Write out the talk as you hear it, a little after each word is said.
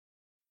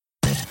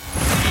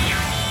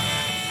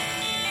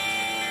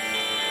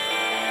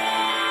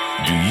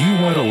Do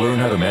you want to learn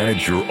how to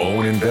manage your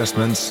own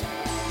investments?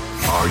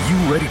 Are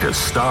you ready to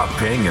stop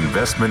paying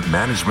investment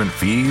management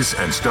fees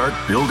and start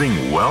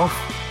building wealth?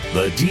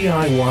 The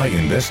DIY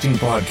Investing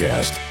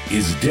Podcast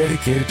is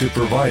dedicated to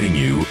providing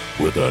you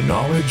with the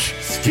knowledge,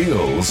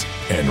 skills,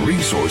 and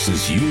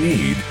resources you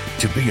need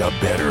to be a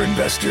better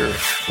investor.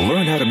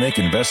 Learn how to make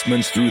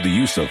investments through the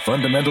use of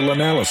fundamental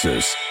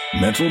analysis,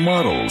 mental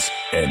models,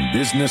 and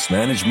business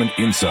management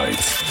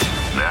insights.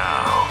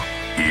 Now,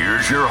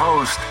 here's your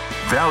host,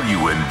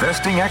 value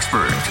investing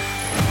expert,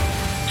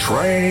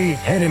 Trey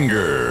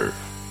Henninger.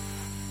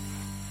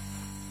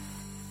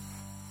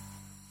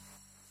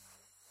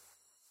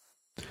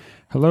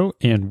 Hello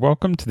and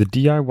welcome to the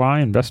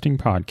DIY Investing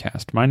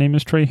Podcast. My name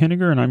is Trey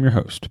Henninger and I'm your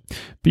host.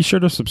 Be sure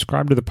to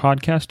subscribe to the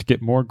podcast to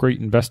get more great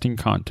investing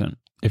content.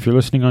 If you're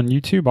listening on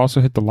YouTube,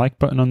 also hit the like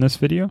button on this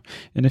video.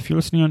 And if you're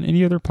listening on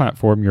any other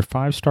platform, your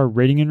 5-star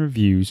rating and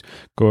reviews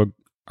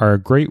are a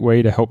great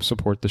way to help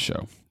support the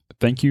show.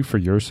 Thank you for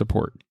your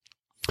support.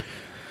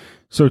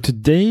 So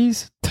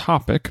today's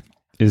topic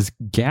is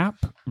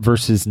GAAP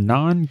versus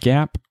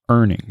non-GAAP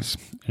earnings.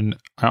 And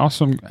I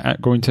also am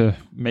going to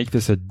make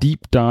this a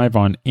deep dive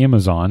on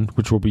Amazon,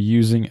 which we'll be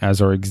using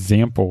as our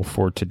example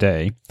for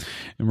today.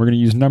 And we're going to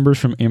use numbers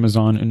from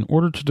Amazon in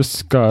order to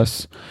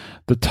discuss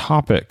the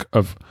topic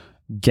of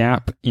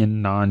GAAP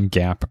and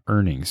non-GAAP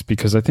earnings,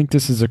 because I think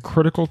this is a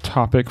critical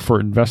topic for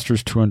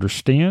investors to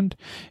understand,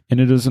 and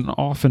it is an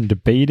often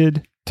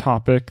debated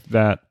topic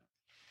that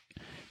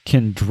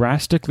can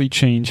drastically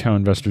change how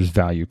investors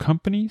value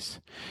companies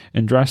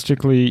and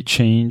drastically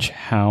change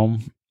how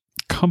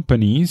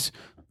companies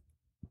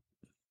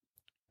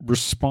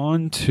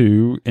respond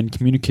to and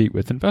communicate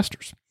with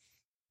investors.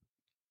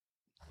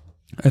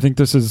 I think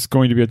this is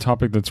going to be a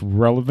topic that's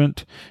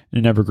relevant in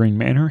an evergreen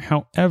manner.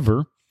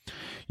 However,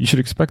 you should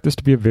expect this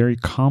to be a very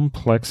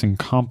complex and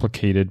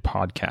complicated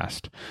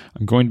podcast.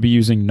 I'm going to be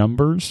using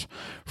numbers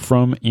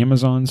from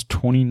Amazon's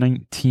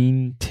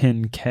 2019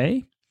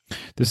 10K.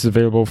 This is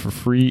available for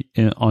free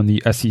on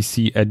the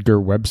SEC Edgar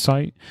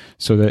website,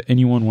 so that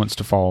anyone wants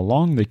to follow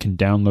along, they can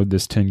download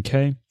this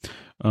 10K.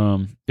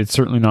 It's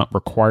certainly not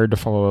required to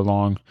follow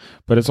along,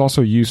 but it's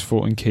also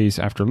useful in case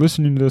after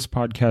listening to this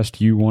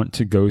podcast, you want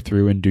to go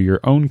through and do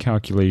your own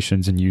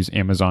calculations and use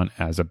Amazon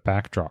as a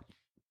backdrop.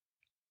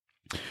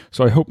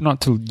 So I hope not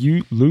to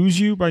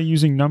lose you by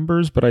using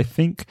numbers, but I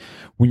think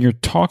when you're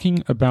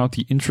talking about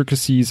the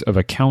intricacies of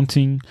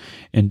accounting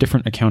and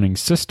different accounting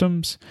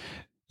systems,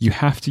 you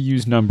have to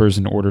use numbers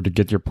in order to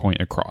get your point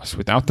across.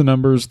 Without the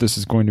numbers, this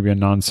is going to be a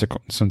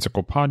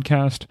nonsensical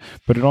podcast,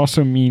 but it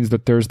also means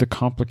that there's the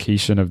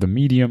complication of the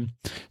medium.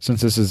 Since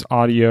this is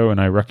audio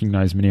and I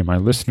recognize many of my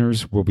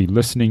listeners will be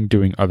listening,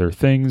 doing other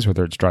things,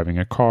 whether it's driving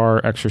a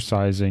car,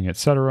 exercising,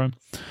 etc.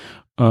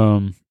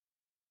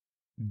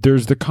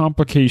 There's the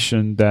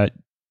complication that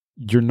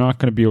you're not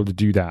going to be able to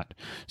do that.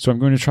 So I'm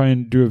going to try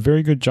and do a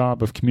very good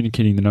job of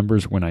communicating the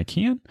numbers when I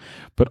can,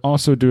 but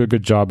also do a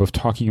good job of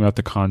talking about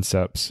the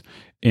concepts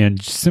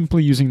and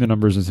simply using the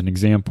numbers as an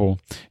example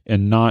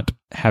and not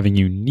having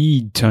you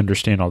need to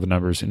understand all the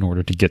numbers in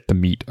order to get the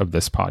meat of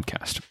this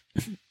podcast.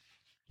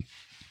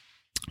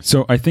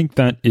 So I think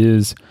that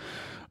is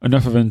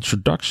enough of an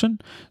introduction.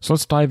 So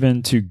let's dive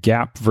into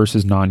GAAP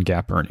versus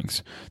non-GAAP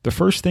earnings. The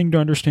first thing to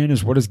understand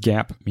is, what does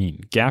GAAP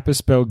mean? GAAP is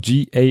spelled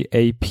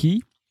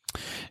GAAP,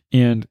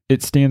 and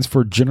it stands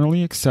for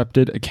Generally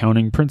Accepted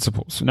Accounting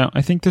Principles. Now,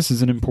 I think this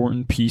is an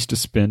important piece to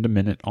spend a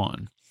minute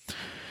on.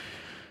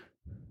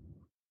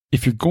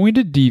 If you're going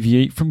to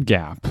deviate from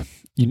GAAP,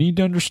 you need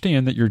to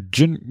understand that you're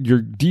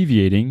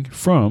deviating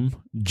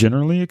from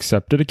Generally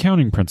Accepted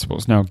Accounting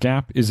Principles. Now,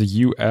 GAAP is a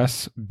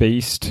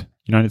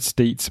United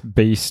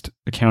States-based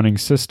accounting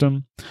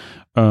system.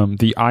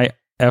 The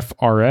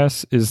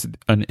IFRS is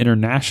an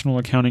international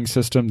accounting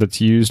system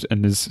that's used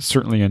and is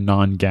certainly a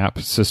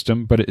non-GAAP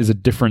system, but it is a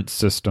different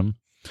system.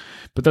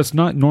 But that's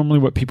not normally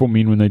what people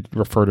mean when they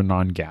refer to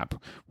non-GAAP.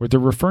 What they're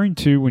referring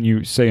to when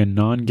you say a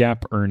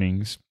non-GAAP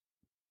earnings,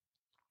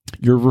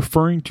 you're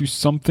referring to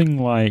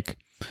something like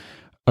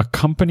a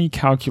company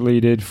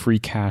calculated free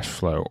cash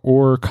flow,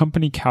 or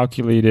company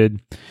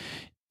calculated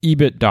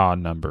EBITDA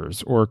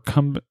numbers, or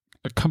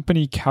a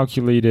company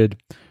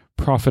calculated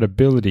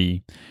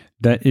profitability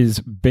that is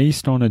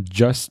based on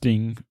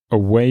adjusting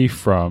away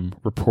from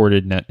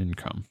reported net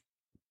income.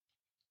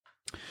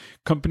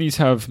 Companies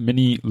have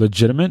many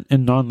legitimate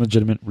and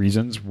non-legitimate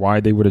reasons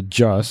why they would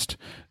adjust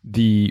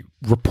the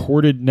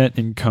reported net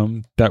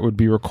income that would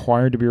be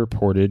required to be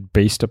reported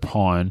based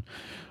upon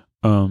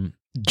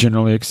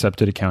generally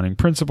accepted accounting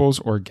principles,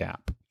 or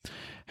GAAP.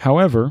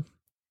 However,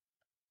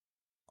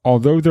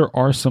 although there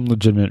are some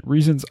legitimate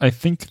reasons, I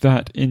think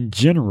that in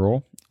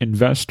general,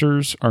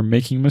 investors are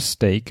making a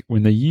mistake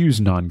when they use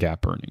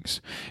non-GAAP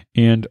earnings.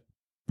 And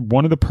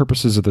one of the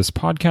purposes of this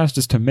podcast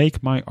is to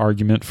make my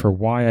argument for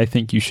why I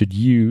think you should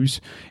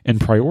use and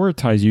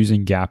prioritize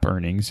using GAAP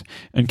earnings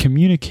and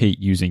communicate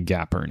using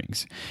GAAP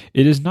earnings.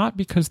 It is not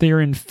because they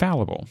are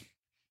infallible.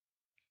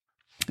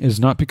 It is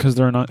not because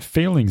there are not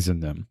failings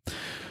in them.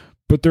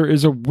 But there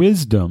is a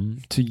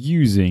wisdom to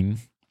using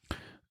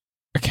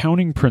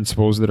accounting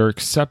principles that are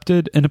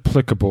accepted and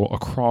applicable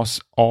across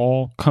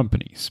all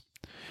companies.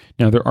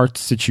 Now, there are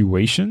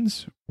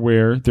situations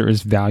where there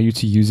is value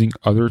to using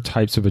other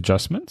types of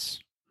adjustments,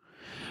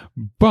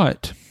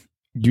 but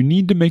you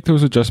need to make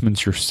those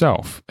adjustments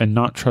yourself and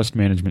not trust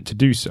management to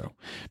do so.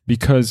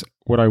 Because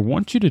what I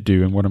want you to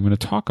do and what I'm going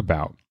to talk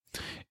about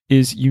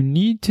is you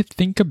need to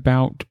think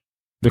about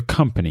the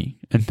company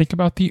and think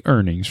about the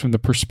earnings from the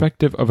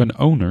perspective of an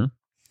owner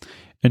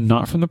and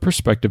not from the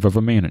perspective of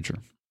a manager.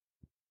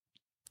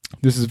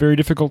 This is very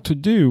difficult to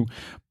do,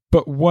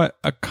 but what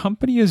a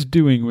company is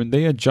doing when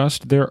they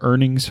adjust their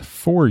earnings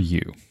for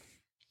you,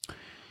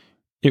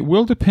 it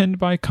will depend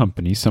by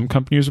company. Some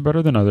companies are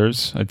better than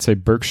others. I'd say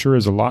Berkshire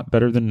is a lot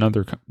better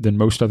than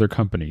most other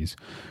companies.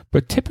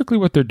 But typically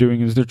what they're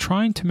doing is they're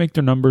trying to make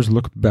their numbers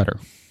look better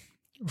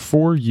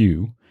for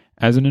you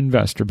as an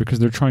investor because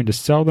they're trying to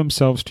sell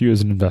themselves to you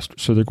as an investor.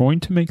 So they're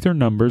going to make their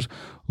numbers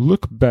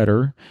look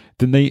better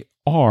than they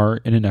are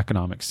in an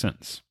economic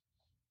sense.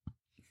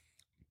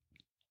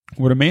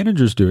 What a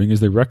manager is doing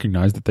is they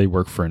recognize that they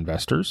work for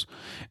investors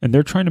and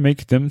they're trying to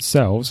make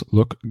themselves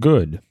look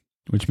good,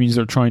 which means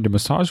they're trying to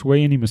massage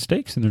away any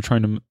mistakes and they're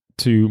trying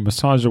to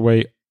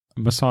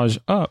massage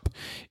up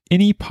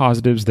any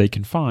positives they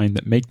can find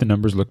that make the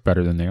numbers look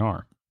better than they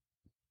are.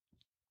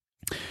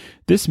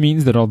 This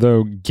means that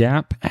although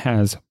GAAP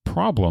has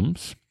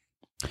problems,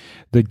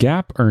 the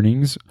GAAP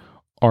earnings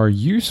are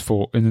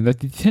useful in that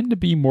they tend to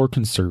be more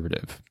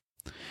conservative.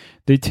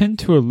 They tend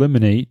to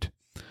eliminate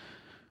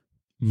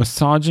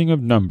massaging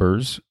of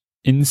numbers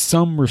in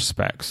some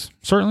respects.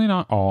 Certainly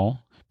not all.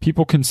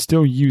 People can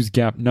still use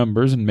GAAP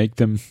numbers and make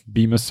them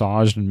be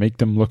massaged and make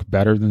them look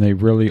better than they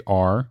really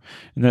are.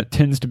 And that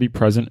tends to be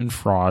present in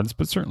frauds,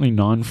 but certainly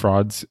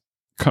non-frauds.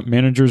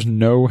 Managers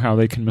know how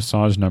they can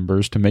massage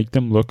numbers to make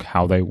them look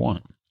how they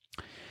want.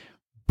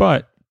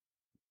 But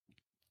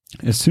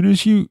as soon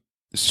as you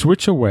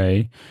switch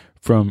away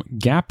from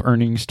GAAP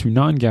earnings to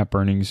non-GAAP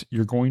earnings,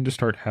 you're going to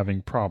start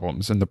having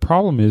problems. And the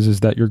problem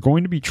is that you're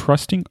going to be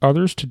trusting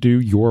others to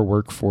do your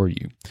work for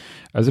you.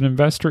 As an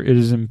investor, it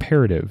is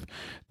imperative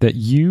that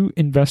you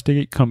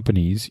investigate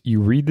companies,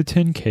 you read the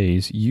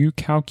 10Ks, you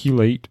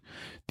calculate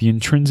the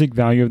intrinsic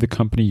value of the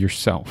company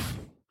yourself.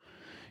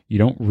 You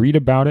don't read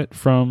about it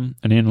from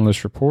an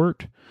analyst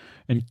report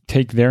and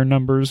take their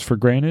numbers for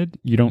granted.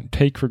 You don't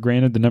take for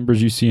granted the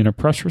numbers you see in a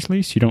press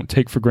release. You don't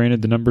take for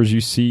granted the numbers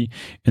you see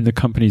in the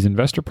company's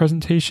investor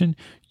presentation.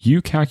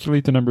 You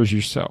calculate the numbers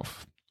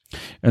yourself.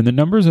 And the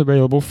numbers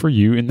available for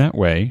you in that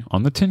way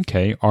on the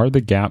 10K are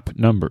the GAAP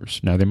numbers.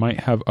 Now, they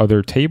might have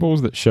other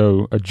tables that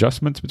show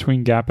adjustments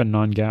between GAAP and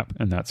non-GAAP,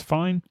 and that's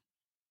fine.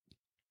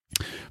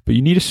 But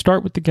you need to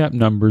start with the GAAP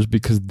numbers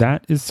because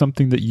that is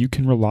something that you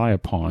can rely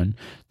upon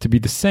to be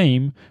the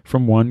same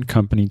from one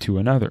company to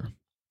another.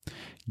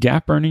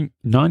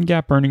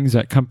 Non-GAAP earnings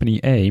at company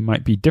A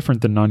might be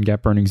different than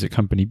non-GAAP earnings at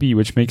company B,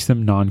 which makes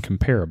them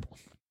non-comparable.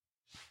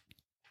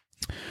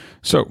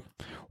 So,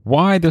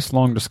 why this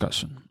long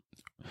discussion?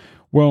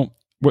 Well,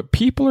 what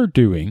people are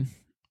doing,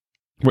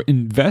 what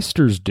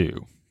investors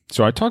do,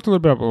 so I talked a little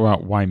bit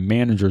about why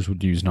managers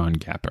would use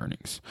non-GAAP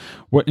earnings.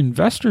 What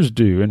investors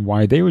do and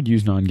why they would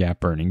use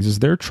non-GAAP earnings is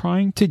they're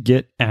trying to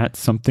get at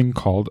something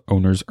called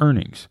owner's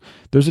earnings.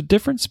 There's a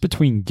difference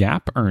between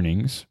GAAP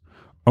earnings,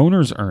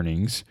 owner's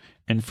earnings,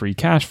 and free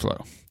cash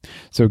flow.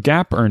 So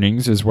GAAP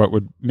earnings is what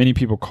many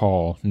people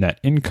call net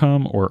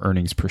income or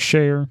earnings per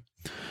share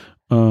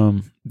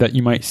that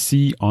you might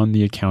see on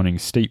the accounting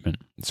statement.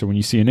 So when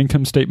you see an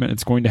income statement,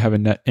 it's going to have a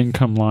net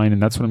income line,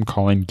 and that's what I'm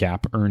calling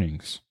GAAP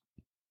earnings.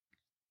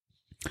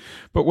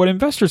 But what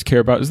investors care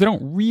about is they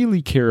don't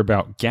really care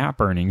about GAAP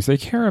earnings. They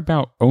care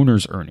about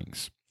owner's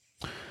earnings.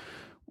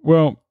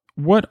 Well,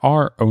 what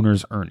are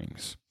owner's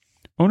earnings?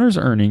 Owner's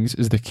earnings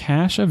is the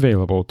cash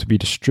available to be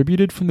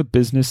distributed from the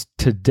business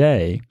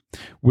today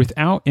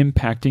without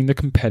impacting the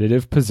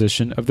competitive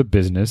position of the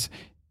business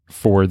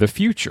for the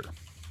future.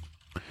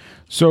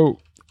 So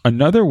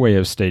another way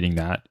of stating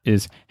that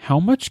is how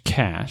much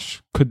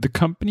cash could the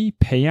company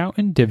pay out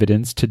in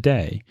dividends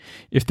today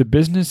if the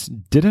business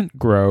didn't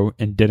grow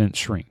and didn't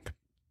shrink?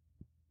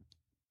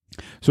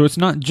 So it's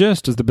not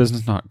just does the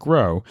business not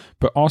grow,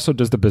 but also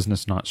does the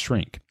business not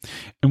shrink.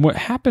 And what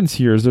happens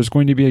here is there's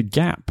going to be a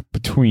gap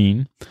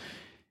between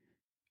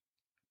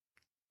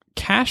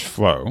cash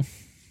flow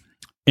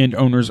and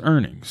owner's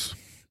earnings.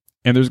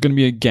 And there's going to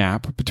be a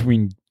gap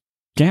between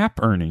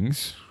GAAP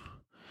earnings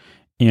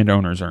and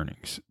owner's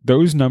earnings.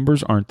 Those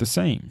numbers aren't the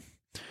same.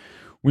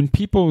 When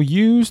people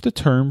use the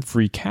term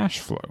free cash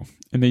flow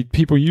and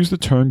people use the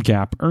term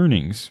GAAP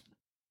earnings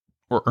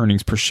or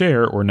earnings per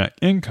share or net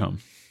income,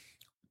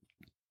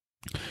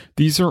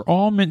 these are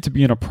all meant to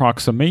be an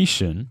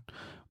approximation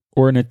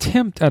or an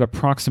attempt at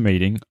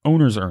approximating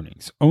owner's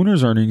earnings.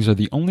 Owner's earnings are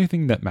the only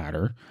thing that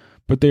matter,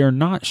 but they are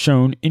not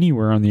shown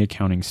anywhere on the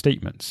accounting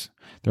statements.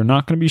 They're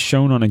not going to be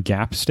shown on a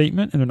GAAP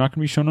statement, and they're not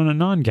going to be shown on a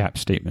non-GAAP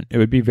statement. It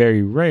would be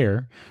very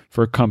rare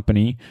for a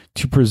company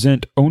to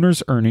present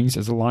owner's earnings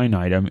as a line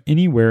item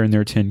anywhere in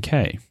their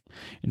 10K.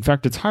 In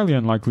fact, it's highly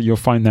unlikely you'll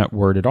find that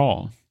word at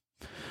all.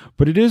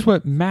 But it is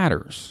what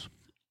matters.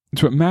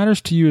 So it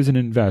matters to you as an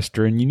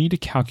investor, and you need to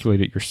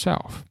calculate it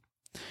yourself.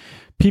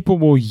 People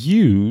will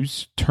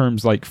use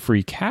terms like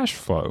free cash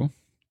flow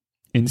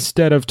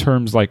instead of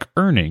terms like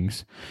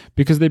earnings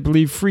because they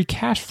believe free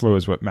cash flow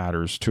is what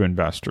matters to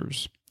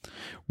investors,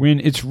 when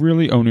it's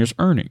really owner's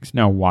earnings.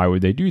 Now, why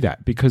would they do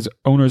that? Because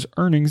owner's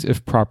earnings,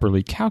 if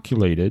properly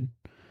calculated,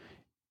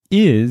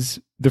 is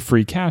the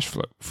free cash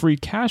flow. Free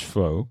cash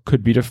flow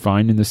could be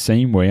defined in the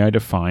same way I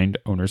defined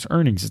owner's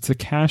earnings. It's the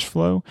cash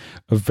flow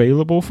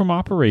available from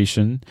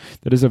operation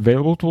that is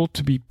available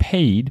to be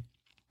paid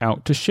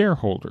out to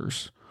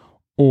shareholders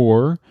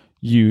or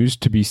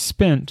used to be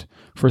spent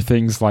for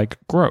things like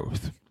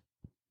growth.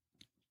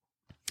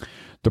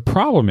 The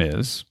problem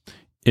is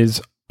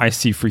I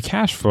see free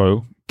cash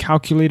flow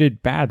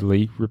calculated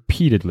badly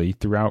repeatedly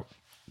throughout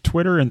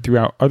Twitter and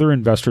throughout other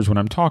investors when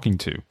I'm talking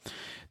to.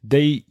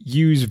 They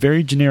use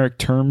very generic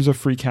terms of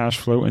free cash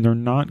flow, and they're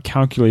not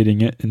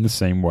calculating it in the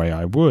same way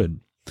I would,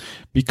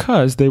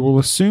 because they will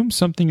assume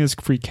something is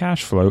free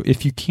cash flow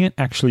if you can't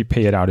actually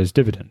pay it out as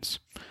dividends.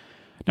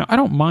 Now, I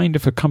don't mind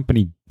if a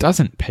company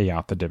doesn't pay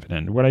out the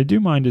dividend. What I do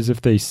mind is if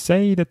they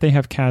say that they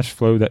have cash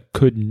flow that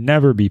could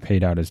never be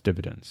paid out as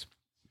dividends.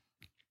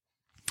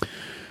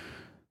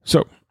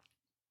 So,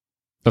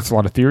 that's a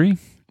lot of theory.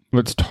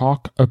 Let's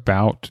talk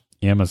about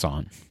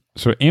Amazon.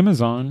 So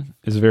Amazon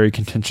is a very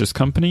contentious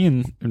company,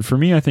 and for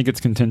me, I think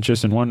it's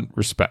contentious in one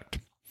respect.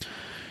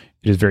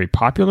 It is very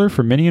popular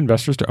for many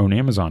investors to own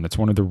Amazon. It's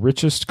one of the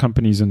richest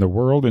companies in the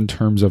world in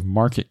terms of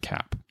market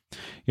cap.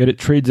 Yet it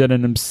trades at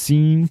an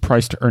obscene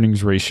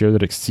price-to-earnings ratio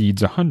that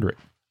exceeds 100.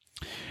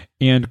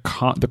 And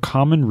the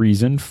common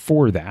reason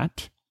for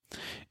that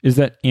is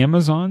that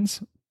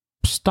Amazon's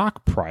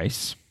stock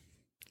price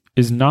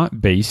is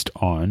not based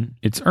on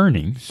its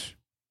earnings.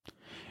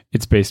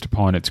 It's based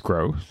upon its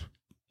growth.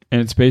 And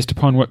it's based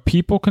upon what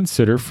people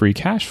consider free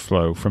cash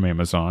flow from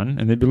Amazon.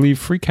 And they believe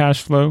free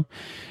cash flow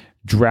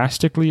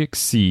drastically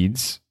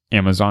exceeds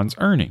Amazon's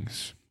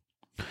earnings,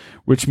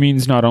 which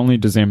means not only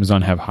does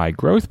Amazon have high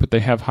growth, but they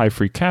have high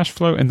free cash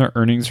flow and their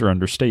earnings are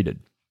understated.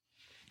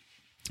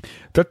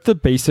 That's the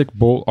basic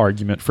bull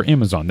argument for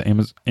Amazon.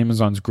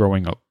 Amazon's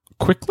growing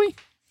quickly.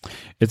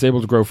 It's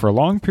able to grow for a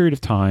long period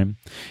of time,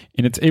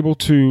 and its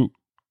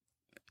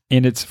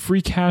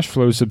free cash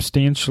flow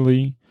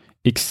substantially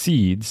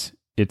exceeds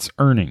its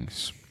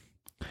earnings.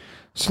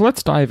 So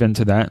let's dive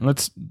into that, and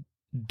let's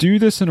do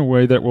this in a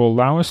way that will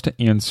allow us to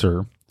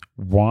answer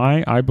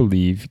why I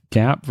believe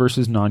GAAP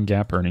versus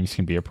non-GAAP earnings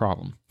can be a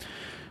problem.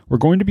 We're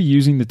going to be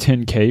using the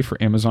 10K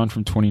for Amazon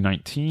from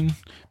 2019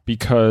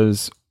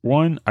 because,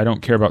 one, I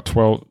don't care about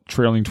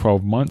trailing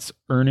 12 months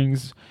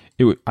earnings.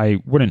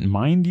 I wouldn't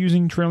mind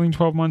using trailing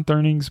 12-month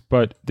earnings,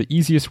 but the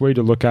easiest way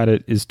to look at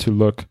it is to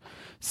look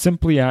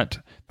simply at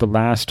the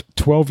last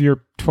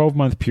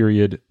 12-month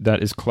period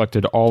that is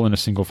collected all in a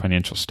single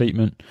financial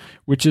statement,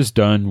 which is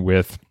done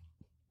with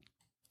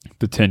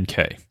the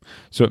 10K.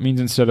 So it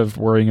means instead of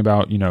worrying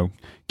about,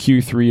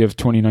 Q3 of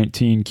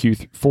 2019,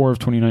 Q4 of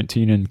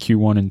 2019, and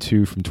Q1 and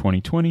 2 from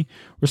 2020,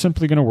 we're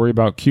simply going to worry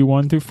about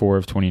Q1 through 4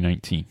 of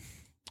 2019.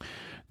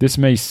 This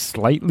may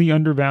slightly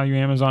undervalue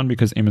Amazon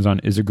because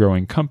Amazon is a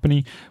growing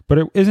company, but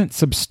it isn't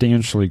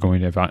substantially going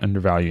to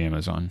undervalue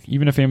Amazon.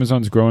 Even if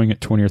Amazon's growing at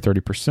 20 or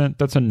 30%,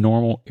 that's a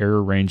normal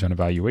error range on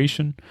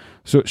evaluation,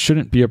 so it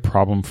shouldn't be a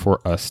problem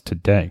for us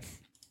today.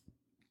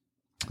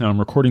 Now, I'm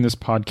recording this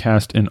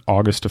podcast in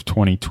August of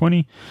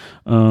 2020.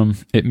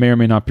 It may or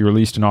may not be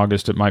released in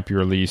August. It might be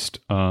released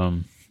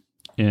in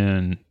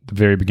the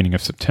very beginning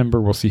of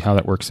September. We'll see how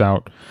that works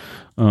out.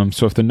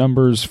 So if the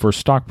numbers for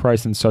stock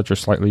price and such are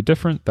slightly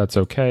different, that's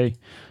okay.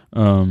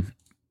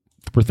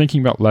 We're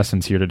thinking about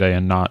lessons here today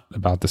and not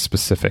about the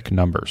specific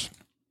numbers.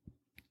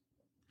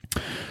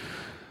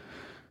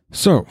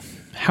 So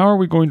how are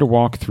we going to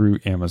walk through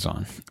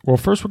Amazon? Well,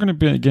 first we're going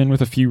to begin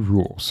with a few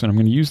rules, and I'm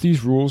going to use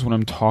these rules when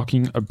I'm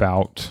talking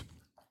about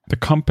the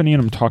company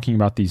and I'm talking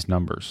about these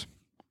numbers.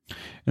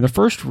 And the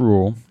first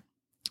rule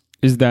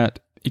is that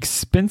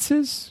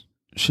expenses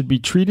should be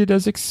treated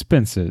as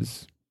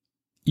expenses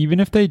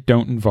even if they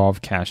don't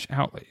involve cash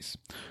outlays.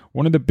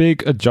 One of the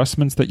big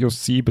adjustments that you'll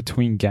see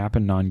between GAAP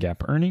and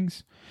non-GAAP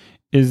earnings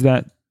is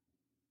that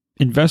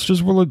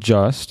investors will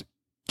adjust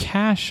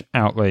cash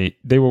outlay.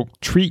 They will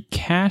treat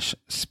cash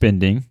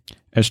spending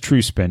as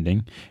true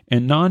spending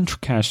and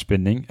non-cash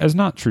spending as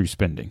not true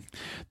spending.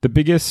 The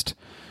biggest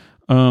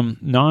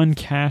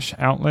non-cash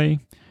outlay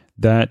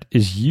that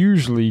is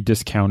usually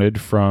discounted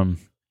from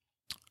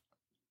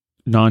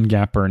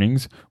non-GAAP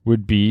earnings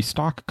would be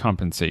stock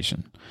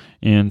compensation.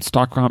 And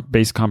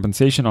stock-based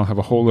compensation, I'll have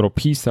a whole little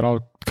piece that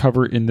I'll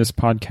cover in this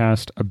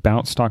podcast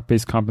about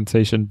stock-based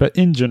compensation. But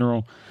in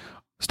general,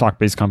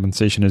 stock-based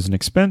compensation is an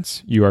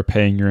expense. You are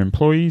paying your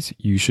employees.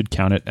 You should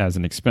count it as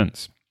an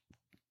expense.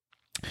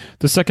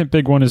 The second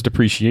big one is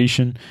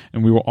depreciation,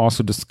 and we will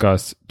also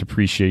discuss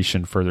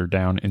depreciation further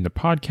down in the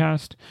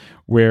podcast,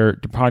 where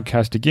the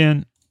podcast,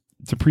 again,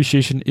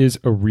 depreciation is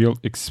a real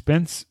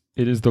expense.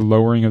 It is the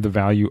lowering of the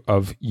value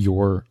of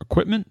your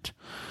equipment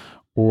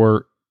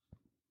or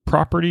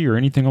property or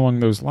anything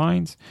along those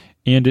lines,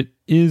 and it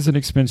is an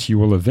expense you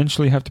will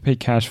eventually have to pay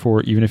cash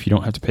for, even if you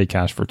don't have to pay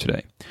cash for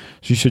today.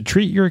 So you should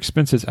treat your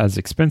expenses as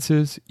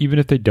expenses, even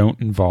if they don't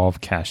involve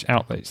cash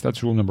outlays.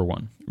 That's rule number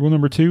 1. Rule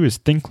number 2 is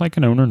think like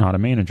an owner, not a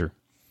manager.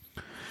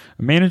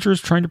 A manager is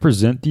trying to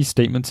present these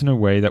statements in a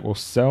way that will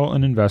sell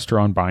an investor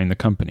on buying the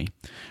company,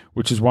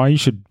 which is why you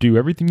should do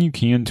everything you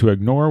can to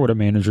ignore what a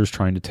manager is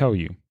trying to tell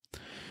you.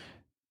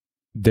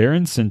 Their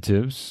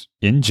incentives,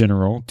 in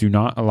general, do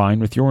not align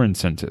with your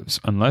incentives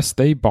unless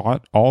they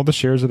bought all the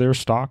shares of their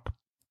stock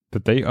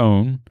that they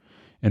own,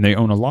 and they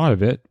own a lot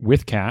of it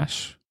with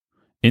cash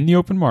in the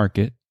open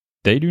market.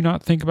 They do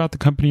not think about the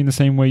company in the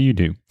same way you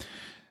do.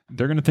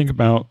 They're going to think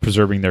about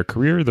preserving their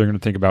career. They're going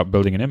to think about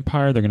building an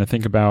empire. They're going to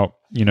think about,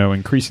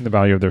 increasing the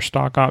value of their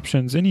stock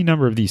options, any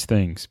number of these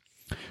things.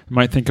 They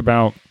might think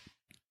about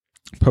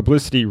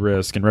publicity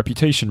risk and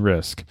reputation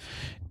risk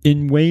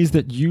in ways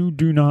that you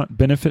do not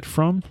benefit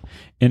from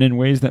and in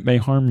ways that may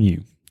harm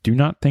you. Do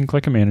not think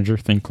like a manager,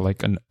 think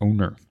like an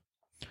owner.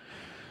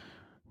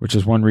 Which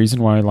is one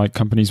reason why I like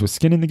companies with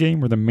skin in the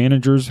game, where the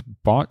managers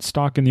bought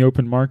stock in the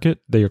open market.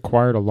 They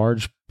acquired a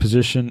large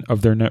position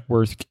of their net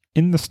worth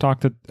in the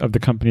stock of the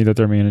company that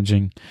they're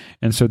managing.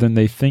 And so then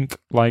they think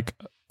like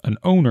an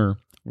owner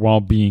while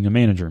being a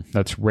manager.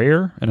 That's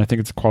rare, and I think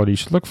it's a quality you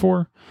should look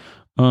for.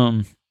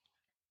 But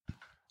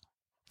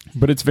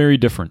it's very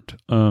different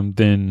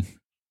than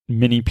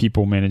many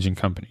people managing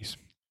companies.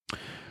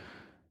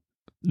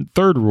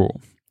 Third rule.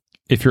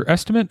 If your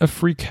estimate of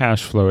free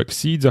cash flow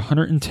exceeds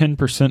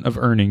 110% of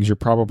earnings, you're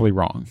probably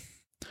wrong.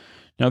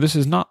 Now, this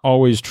is not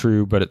always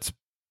true, but it's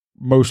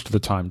most of the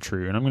time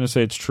true. And I'm going to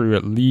say it's true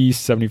at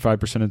least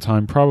 75% of the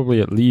time,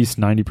 probably at least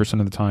 90%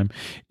 of the time.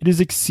 It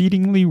is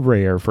exceedingly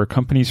rare for a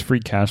company's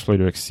free cash flow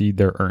to exceed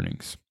their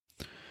earnings.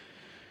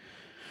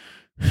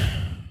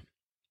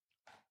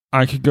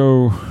 I could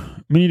go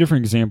many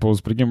different examples,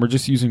 but again, we're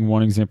just using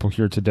one example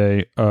here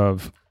today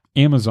of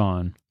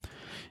Amazon.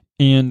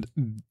 And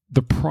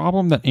the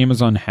problem that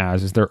Amazon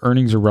has is their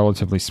earnings are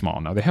relatively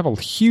small. Now, they have a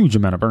huge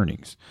amount of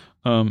earnings.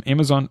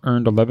 Amazon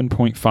earned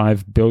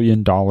 $11.5 billion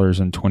in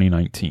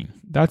 2019.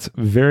 That's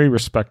very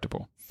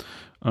respectable.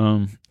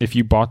 If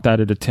you bought that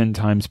at a 10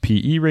 times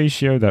PE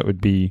ratio, that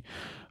would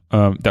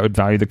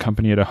value the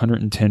company at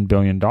 $110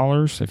 billion.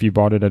 If you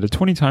bought it at a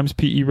 20 times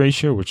PE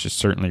ratio, which is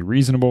certainly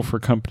reasonable for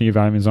a company of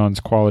Amazon's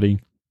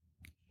quality,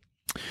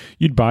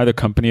 you'd buy the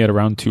company at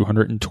around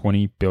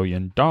 $220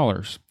 billion.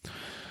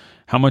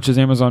 How much is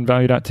Amazon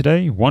valued at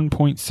today?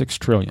 $1.6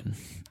 trillion.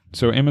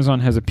 So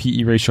Amazon has a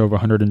PE ratio of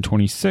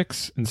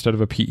 126 instead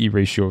of a PE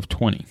ratio of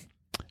 20.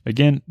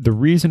 Again, the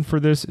reason for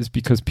this is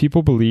because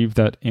people believe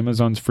that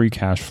Amazon's free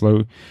cash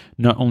flow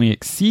not only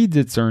exceeds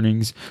its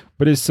earnings,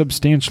 but it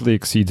substantially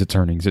exceeds its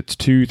earnings. It's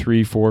 2,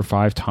 3, 4,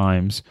 5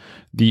 times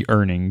the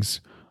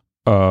earnings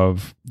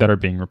that are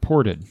being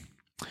reported.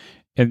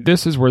 And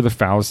this is where the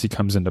fallacy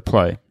comes into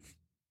play.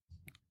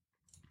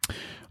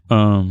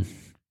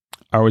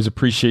 I always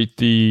appreciate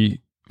the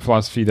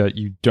philosophy that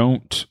you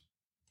don't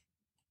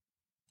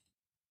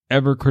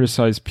ever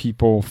criticize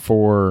people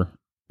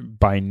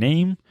by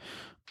name.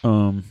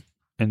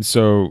 And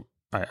so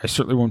I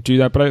certainly won't do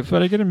that, but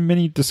I get in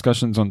many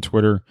discussions on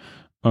Twitter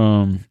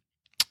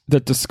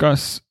that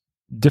discuss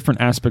different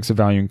aspects of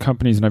valuing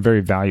companies, and I very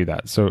value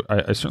that. So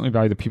I certainly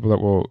value the people that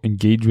will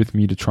engage with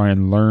me to try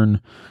and learn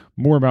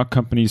more about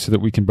companies so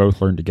that we can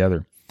both learn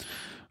together.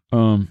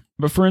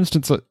 But for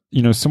instance,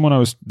 someone I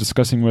was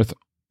discussing with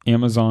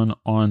Amazon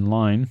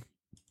online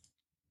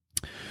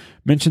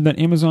mentioned that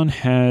Amazon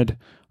had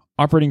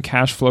operating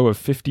cash flow of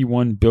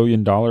 $51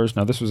 billion.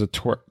 Now, this was a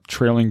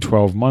trailing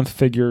 12-month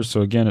figure,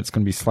 so again, it's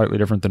going to be slightly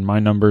different than my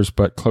numbers,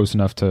 but close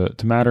enough to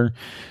matter.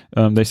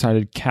 They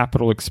cited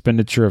capital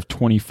expenditure of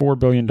 $24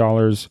 billion,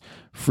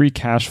 free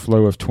cash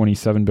flow of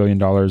 $27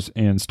 billion,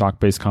 and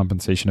stock-based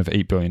compensation of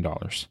 $8 billion.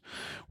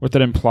 What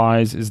that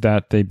implies is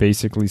that they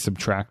basically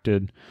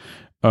subtracted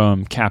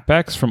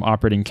CapEx from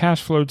operating cash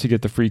flow to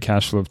get the free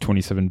cash flow of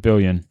 $27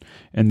 billion,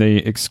 and they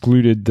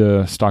excluded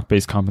the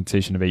stock-based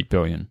compensation of $8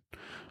 billion.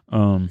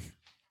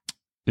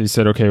 They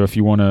said, okay, well, if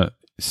you want to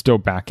still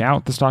back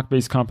out the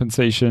stock-based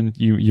compensation,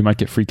 you might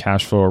get free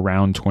cash flow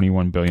around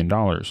 $21 billion.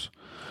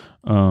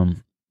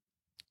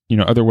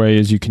 Other way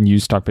is you can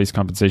use stock-based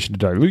compensation to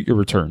dilute your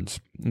returns,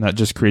 and that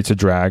just creates a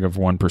drag of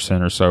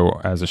 1% or so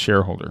as a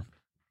shareholder.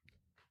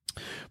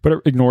 But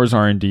it ignores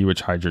R&D,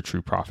 which hides your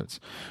true profits.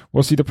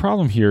 Well, see, the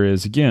problem here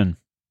is, again,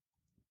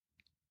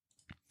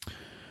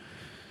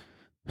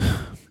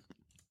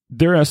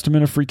 their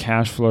estimate of free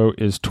cash flow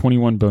is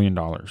 $21 billion.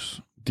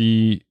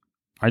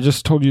 I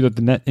just told you that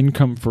the net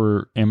income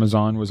for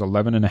Amazon was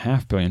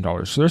 $11.5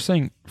 billion. So they're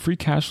saying free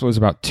cash flow is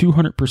about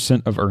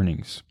 200% of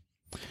earnings.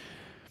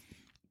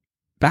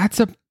 That's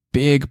a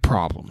big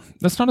problem.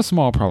 That's not a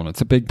small problem.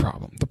 It's a big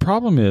problem. The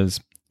problem is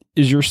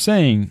you're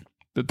saying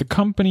that the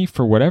company,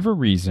 for whatever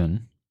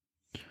reason,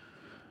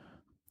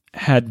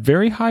 had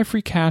very high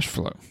free cash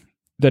flow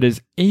that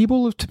is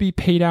able to be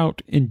paid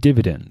out in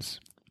dividends,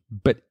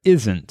 but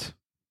isn't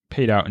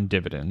paid out in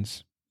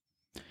dividends.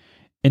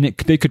 and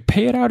they could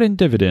pay it out in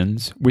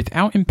dividends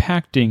without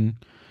impacting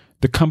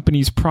the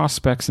company's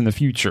prospects in the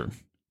future.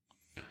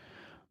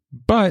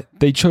 But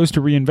they chose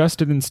to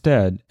reinvest it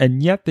instead,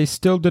 and yet they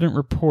still didn't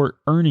report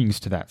earnings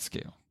to that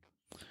scale.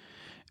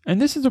 And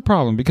this is a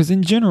problem because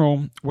in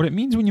general, what it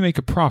means when you make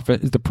a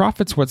profit is the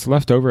profit's what's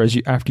left over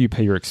after you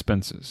pay your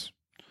expenses.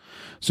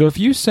 So if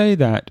you say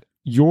that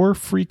your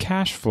free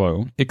cash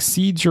flow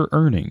exceeds your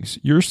earnings,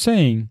 you're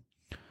saying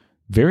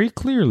very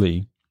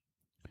clearly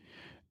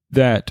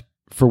that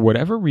for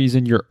whatever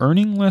reason, you're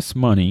earning less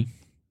money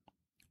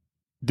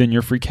than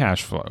your free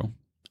cash flow.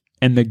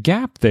 And the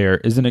gap there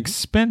is an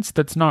expense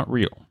that's not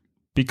real,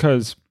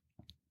 because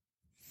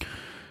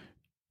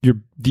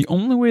the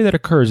only way that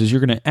occurs is you're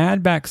going to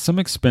add back some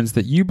expense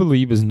that you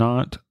believe is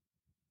not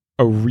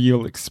a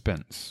real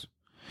expense.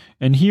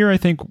 And here I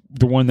think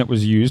the one that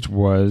was used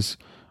was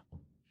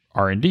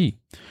R&D.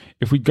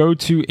 If we go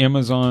to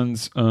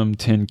Amazon's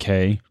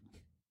 10K,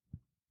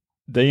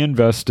 they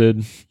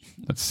invested,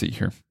 let's see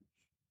here.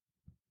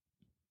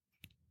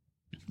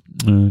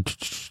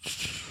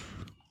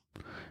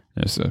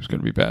 Yes, that's going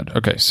to be bad.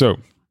 Okay, so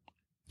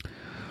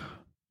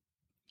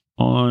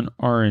on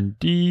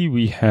R&D,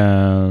 we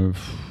have...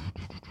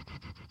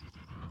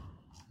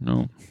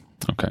 No.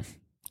 Okay.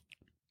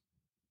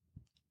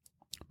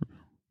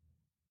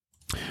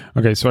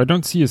 Okay, so I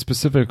don't see a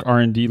specific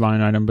R&D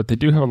line item, but they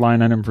do have a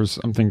line item for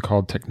something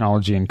called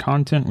technology and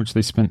content, which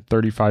they spent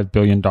 $35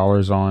 billion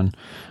on.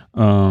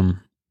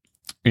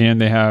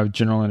 And they have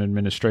general and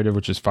administrative,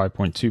 which is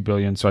 $5.2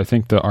 billion. So I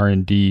think the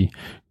R&D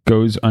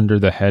goes under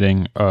the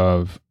heading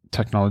of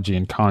technology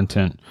and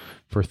content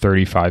for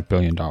 $35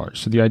 billion.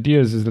 So the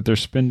idea is that they're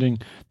spending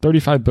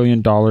 $35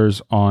 billion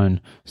on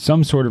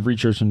some sort of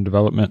research and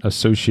development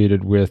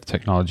associated with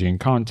technology and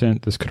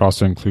content. This could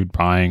also include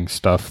buying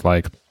stuff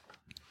like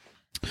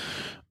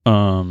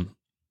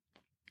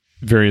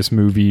various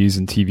movies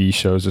and TV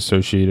shows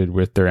associated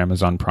with their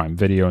Amazon Prime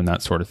Video and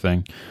that sort of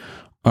thing.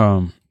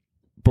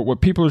 But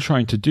what people are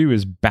trying to do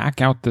is back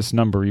out this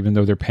number, even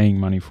though they're paying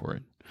money for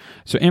it.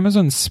 So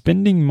Amazon's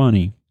spending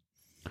money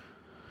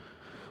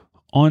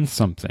on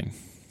something,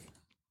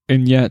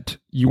 and yet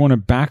you want to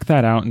back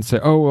that out and say,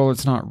 oh, well,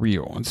 it's not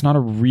real. It's not a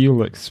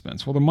real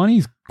expense. Well, the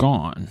money's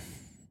gone.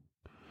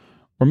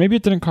 Or maybe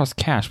it didn't cost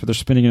cash, but they're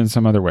spending it in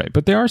some other way.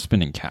 But they are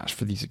spending cash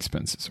for these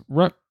expenses.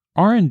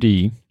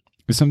 R&D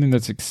is something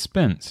that's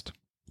expensed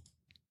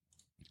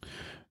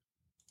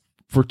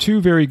for two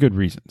very good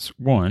reasons.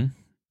 One,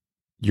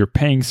 you're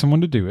paying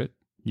someone to do it.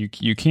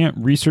 You can't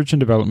research and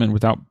development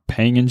without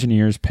paying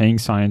engineers, paying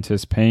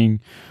scientists, paying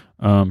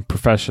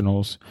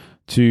professionals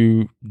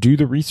to do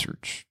the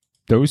research.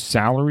 Those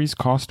salaries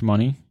cost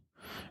money,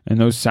 and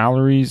those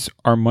salaries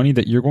are money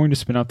that you're going to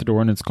spend out the door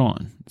and it's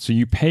gone. So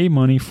you pay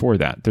money for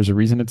that. There's a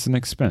reason it's an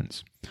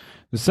expense.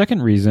 The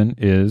second reason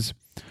is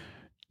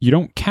you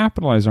don't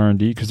capitalize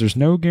R&D because there's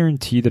no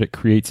guarantee that it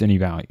creates any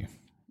value.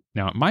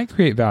 Now, it might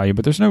create value,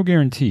 but there's no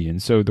guarantee.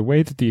 And so the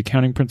way that the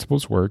accounting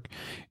principles work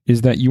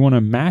is that you want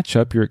to match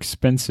up your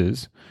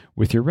expenses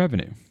with your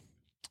revenue.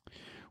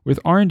 With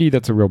R&D,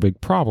 that's a real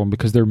big problem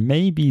because there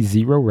may be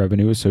zero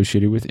revenue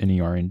associated with any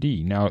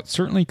R&D. Now, it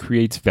certainly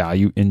creates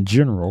value in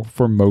general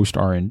for most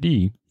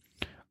R&D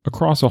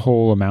across a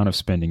whole amount of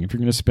spending. If you're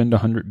going to spend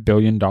 $100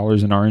 billion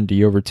in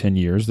R&D over 10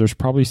 years, there's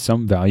probably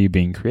some value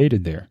being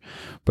created there.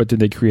 But did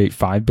they create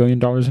 $5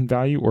 billion in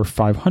value or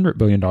 $500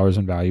 billion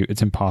in value?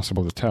 It's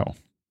impossible to tell.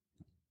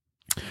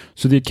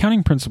 So the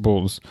accounting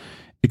principles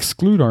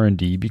exclude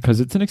R&D because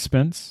it's an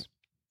expense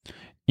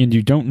and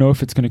you don't know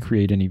if it's going to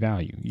create any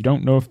value. You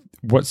don't know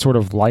what sort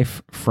of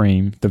life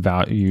frame the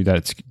value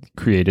that's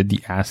created,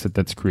 the asset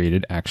that's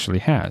created, actually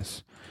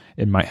has.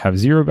 It might have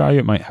zero value.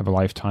 It might have a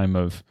lifetime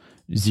of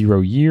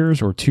 0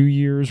 years or 2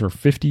 years or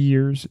 50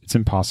 years. It's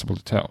impossible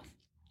to tell.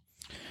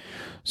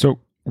 So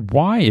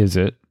why is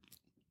it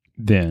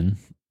then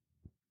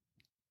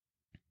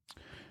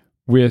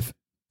with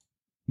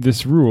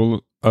this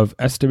rule of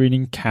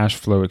estimating cash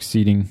flow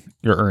exceeding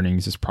your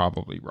earnings is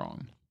probably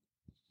wrong?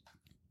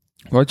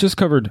 Well, I just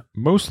covered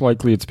most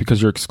likely it's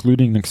because you're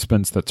excluding an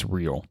expense that's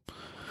real.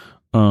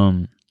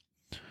 An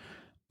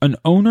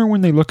owner,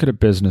 when they look at a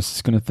business,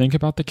 is going to think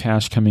about the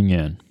cash coming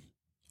in.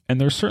 And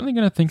they're certainly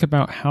going to think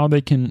about how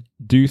they can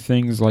do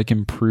things like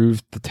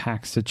improve the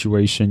tax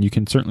situation. You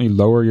can certainly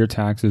lower your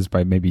taxes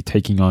by maybe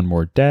taking on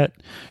more debt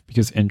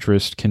because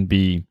interest can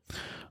be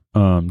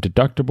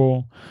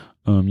deductible.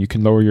 You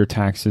can lower your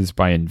taxes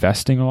by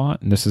investing a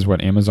lot. And this is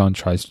what Amazon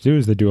tries to do,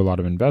 is they do a lot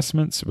of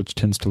investments, which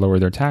tends to lower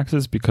their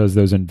taxes because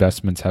those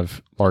investments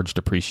have large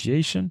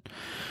depreciation.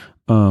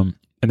 And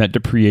that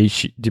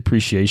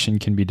depreciation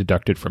can be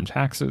deducted from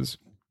taxes.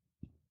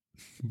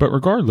 But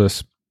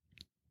regardless,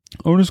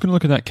 owner's going to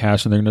look at that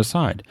cash and they're going to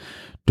decide,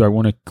 do I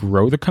want to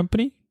grow the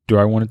company? Do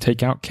I want to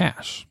take out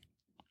cash?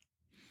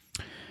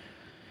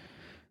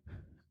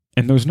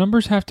 And those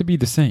numbers have to be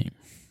the same.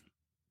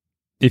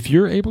 If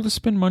you're able to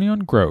spend money on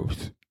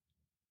growth,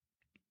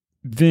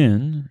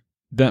 then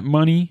that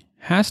money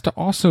has to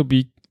also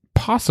be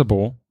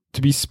possible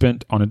to be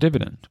spent on a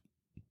dividend.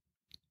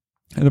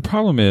 And the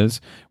problem is,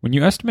 when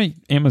you estimate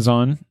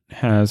Amazon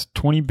has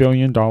 $20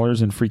 billion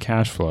in free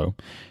cash flow,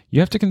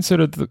 you have to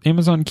consider that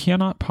Amazon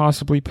cannot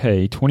possibly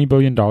pay $20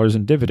 billion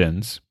in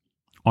dividends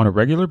on a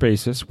regular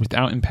basis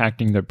without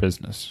impacting their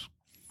business,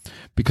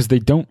 because they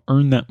don't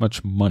earn that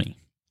much money.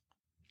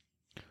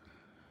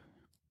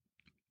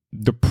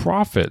 The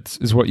profits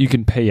is what you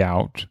can pay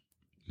out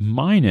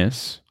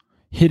minus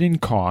hidden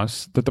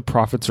costs that the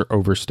profits are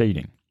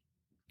overstating.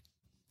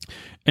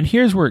 And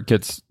here's where it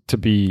gets to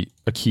be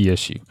a key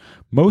issue.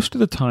 Most of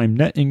the time,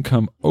 net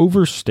income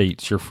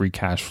overstates your free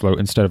cash flow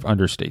instead of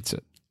understates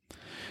it.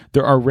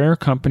 There are rare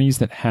companies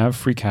that have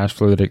free cash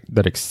flow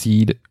that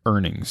exceed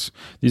earnings.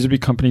 These would be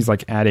companies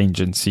like ad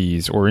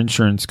agencies or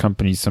insurance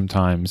companies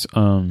sometimes.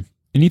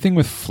 Anything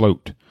with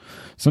float.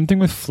 Something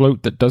with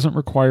float that doesn't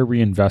require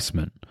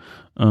reinvestment.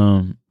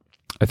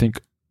 I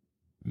think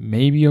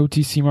maybe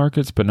OTC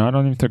Markets, but I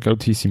don't even think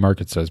OTC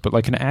Markets does. But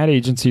like an ad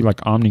agency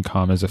like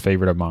Omnicom is a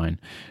favorite of mine.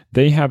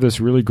 They have this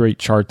really great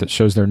chart that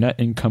shows their net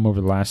income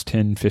over the last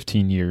 10,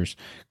 15 years,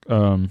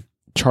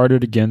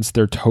 charted against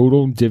their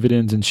total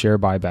dividends and share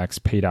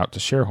buybacks paid out to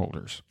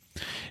shareholders.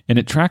 And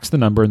it tracks the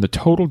number, and the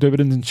total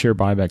dividends and share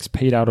buybacks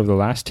paid out over the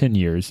last 10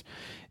 years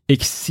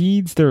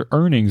exceeds their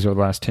earnings over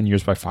the last 10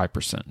 years by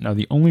 5%. Now,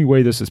 the only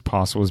way this is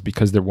possible is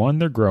because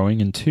they're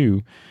growing, and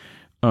two,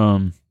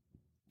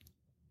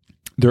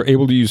 they're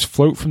able to use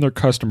float from their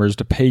customers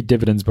to pay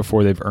dividends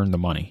before they've earned the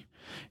money.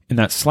 And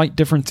that slight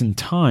difference in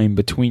time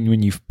between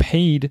when you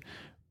pay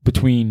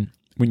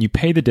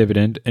the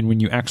dividend and when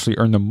you actually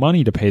earn the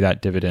money to pay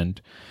that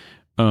dividend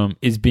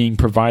is being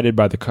provided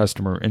by the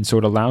customer. And so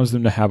it allows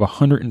them to have a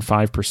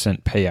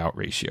 105% payout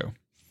ratio.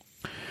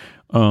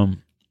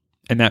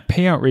 And that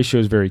payout ratio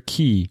is very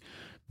key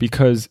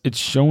because it's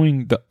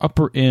showing the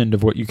upper end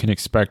of what you can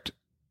expect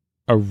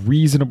a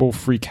reasonable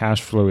free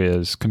cash flow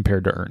is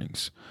compared to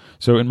earnings.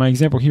 So in my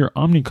example here,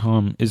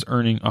 Omnicom is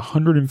earning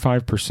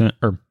 105%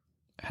 or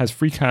has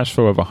free cash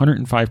flow of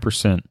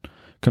 105%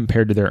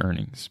 compared to their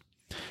earnings.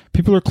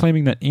 People are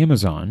claiming that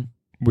Amazon,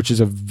 which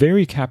is a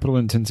very capital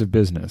intensive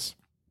business,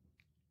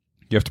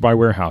 you have to buy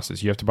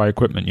warehouses, you have to buy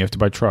equipment, you have to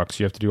buy trucks,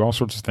 you have to do all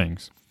sorts of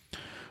things.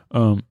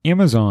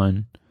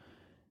 Amazon,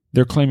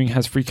 they're claiming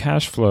has free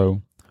cash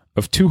flow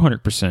of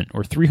 200%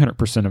 or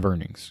 300% of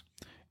earnings.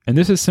 And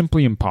this is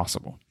simply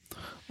impossible.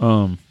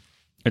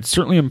 It's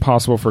certainly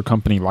impossible for a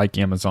company like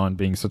Amazon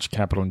being such a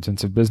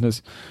capital-intensive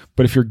business,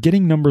 but if you're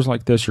getting numbers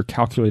like this, you're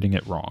calculating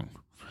it wrong.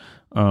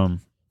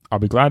 I'll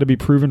be glad to be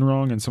proven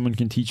wrong, and someone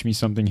can teach me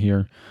something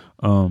here,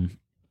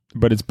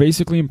 but it's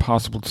basically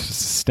impossible to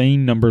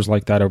sustain numbers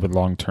like that over the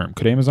long term.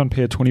 Could Amazon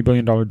pay a $20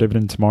 billion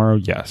dividend tomorrow?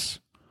 Yes.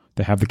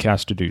 They have the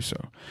cash to do so.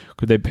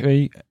 Could they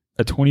pay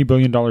a $20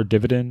 billion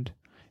dividend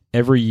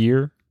every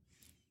year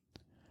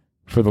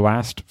for the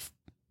last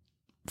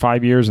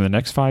 5 years and the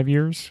next 5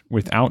 years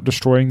without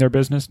destroying their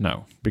business?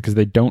 No, because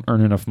they don't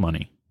earn enough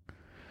money.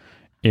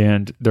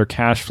 And their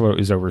cash flow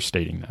is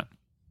overstating that.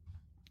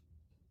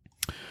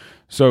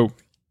 So,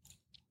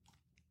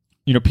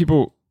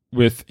 people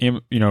with,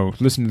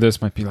 listening to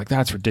this might be like,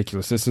 that's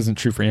ridiculous. This isn't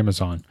true for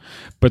Amazon.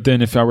 But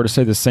then if I were to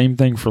say the same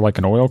thing for like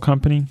an oil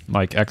company,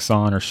 like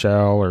Exxon or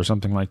Shell or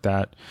something like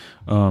that,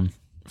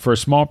 for a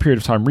small period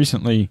of time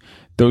recently,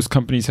 those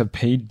companies have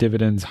paid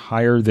dividends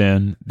higher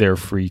than their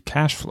free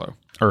cash flow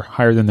or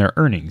higher than their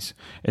earnings.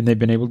 And they've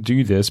been able to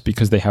do this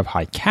because they have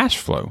high cash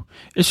flow.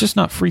 It's just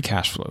not free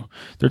cash flow.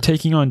 They're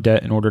taking on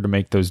debt in order to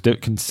make those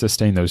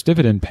sustain those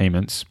dividend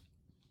payments,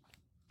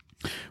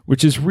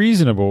 which is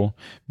reasonable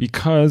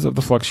because of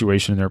the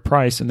fluctuation in their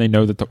price, and they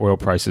know that the oil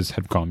prices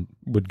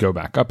would go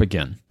back up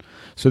again.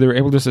 So they were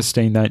able to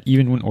sustain that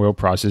even when oil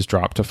prices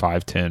dropped to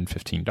 $5,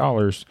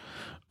 $10,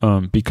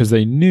 $15, because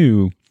they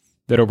knew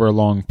that over a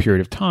long period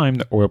of time,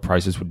 the oil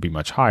prices would be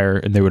much higher,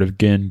 and they would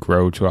again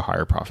grow to a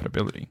higher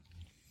profitability.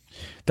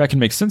 That can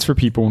make sense for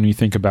people when you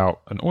think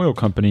about an oil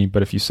company,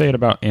 but if you say it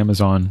about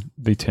Amazon,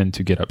 they tend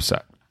to get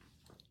upset.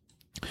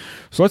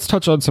 So let's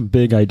touch on some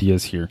big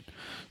ideas here.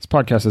 This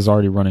podcast is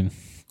already running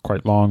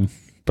quite long,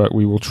 but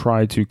we will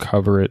try to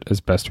cover it as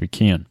best we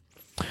can.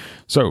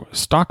 So,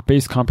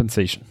 stock-based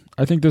compensation.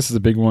 I think this is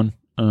a big one.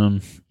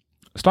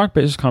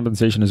 Stock-based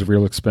compensation is a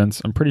real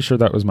expense. I'm pretty sure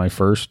that was my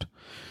first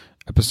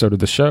episode of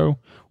the show,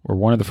 or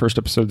one of the first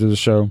episodes of the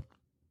show.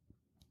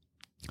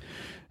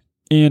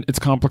 And it's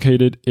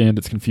complicated and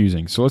it's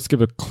confusing. So let's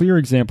give a clear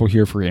example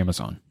here for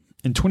Amazon.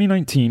 In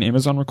 2019,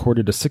 Amazon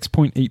recorded a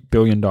 $6.8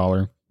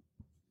 billion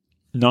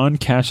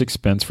non-cash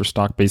expense for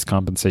stock-based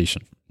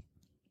compensation.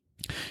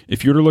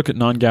 If you were to look at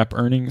non-GAAP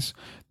earnings,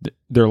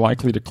 they're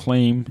likely to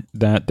claim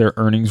that their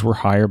earnings were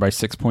higher by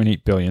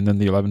 $6.8 billion than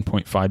the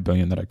 $11.5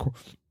 billion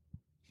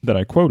that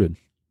I quoted.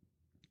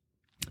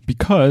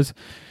 Because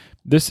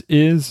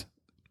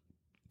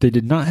they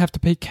did not have to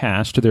pay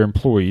cash to their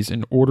employees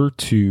in order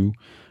to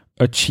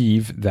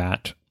achieve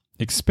that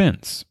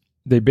expense.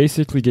 They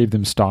basically gave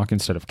them stock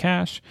instead of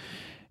cash.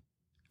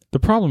 The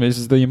problem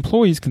is the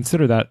employees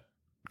consider that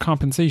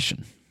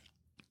compensation.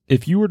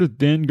 If you were to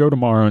then go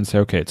tomorrow and say,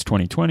 okay, it's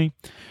 2020,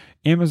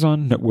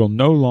 Amazon will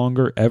no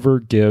longer ever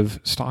give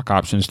stock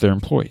options to their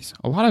employees.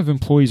 A lot of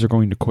employees are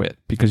going to quit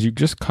because you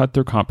just cut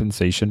their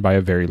compensation by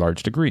a very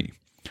large degree,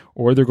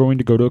 or they're going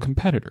to go to a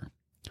competitor.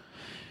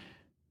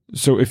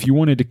 So if you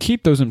wanted to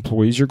keep those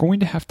employees, you're going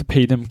to have to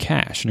pay them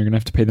cash, and you're going to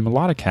have to pay them a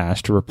lot of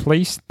cash to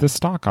replace the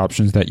stock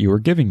options that you are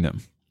giving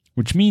them,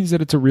 which means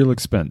that it's a real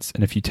expense.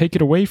 And if you take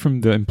it away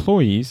from the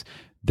employees,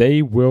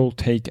 they will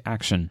take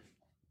action.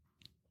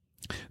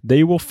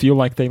 They will feel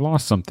like they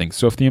lost something.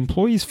 So if the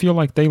employees feel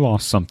like they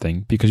lost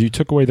something because you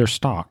took away their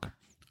stock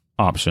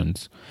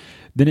options,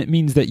 then it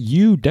means that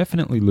you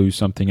definitely lose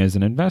something as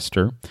an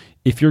investor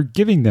if you're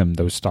giving them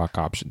those stock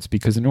options.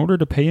 Because in order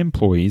to pay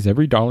employees,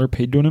 every dollar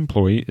paid to an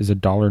employee is a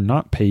dollar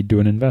not paid to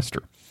an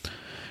investor,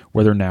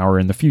 whether now or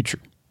in the future.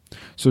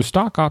 So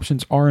stock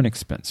options are an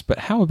expense, but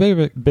how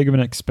big of an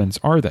expense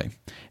are they?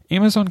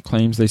 Amazon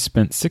claims they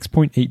spent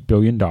 $6.8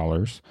 billion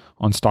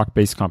on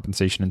stock-based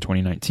compensation in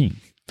 2019.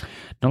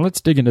 Now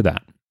let's dig into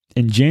that.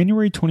 In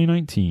January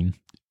 2019,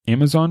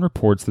 Amazon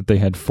reports that they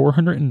had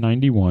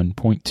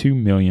 491.2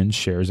 million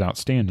shares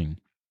outstanding.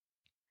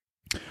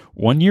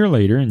 1 year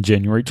later, in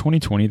January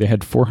 2020, they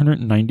had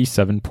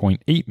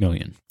 497.8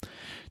 million.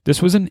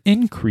 This was an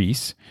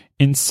increase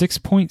in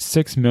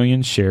 6.6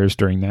 million shares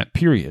during that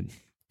period,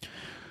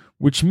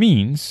 which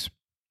means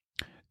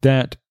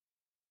that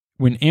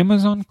when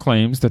Amazon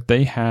claims that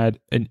they had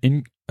a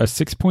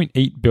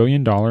 $6.8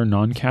 billion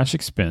non-cash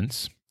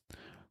expense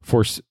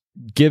for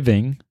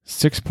giving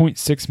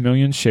 6.6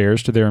 million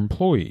shares to their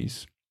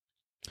employees,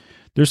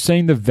 they're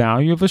saying the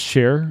value of a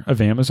share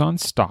of Amazon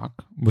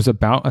stock was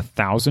about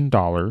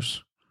 $1,000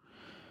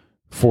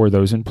 for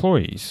those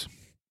employees.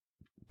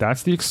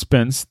 That's the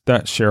expense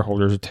that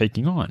shareholders are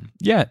taking on.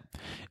 Yet,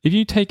 if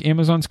you take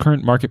Amazon's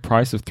current market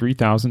price of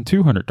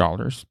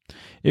 $3,200,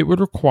 it would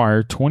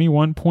require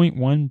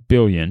 $21.1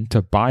 billion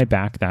to buy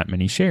back that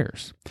many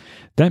shares.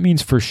 That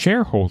means for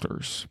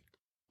shareholders,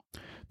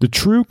 the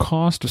true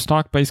cost of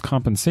stock-based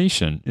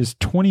compensation is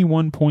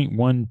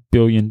 $21.1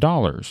 billion,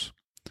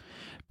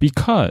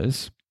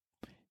 because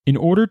in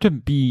order to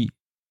be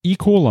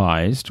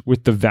equalized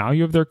with the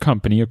value of their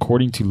company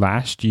according to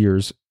last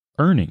year's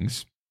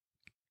earnings,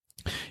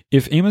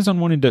 if Amazon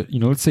wanted to,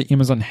 let's say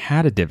Amazon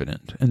had a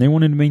dividend and they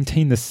wanted to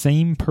maintain the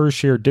same per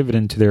share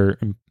dividend to their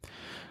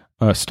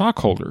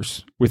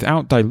stockholders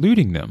without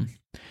diluting them,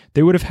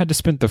 they would have had to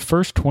spend the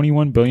first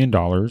 $21 billion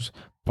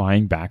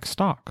buying back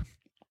stock.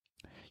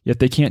 Yet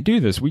they can't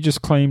do this. We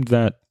just claimed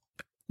that,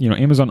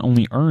 Amazon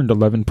only earned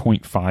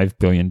 $11.5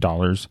 billion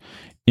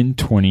in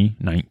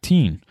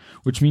 2019,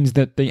 which means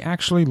that they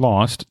actually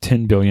lost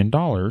 $10 billion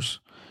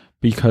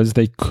because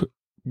they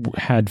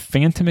had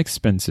phantom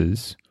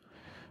expenses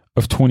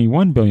of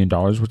 $21 billion,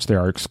 which they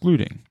are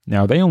excluding.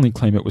 Now, they only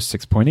claim it was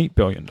 $6.8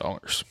 billion.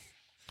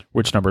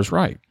 Which number is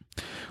right?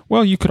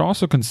 Well, you could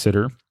also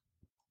consider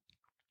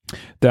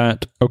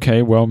that,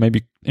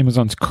 maybe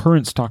Amazon's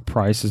current stock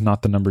price is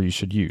not the number you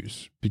should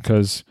use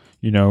because,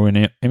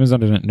 Amazon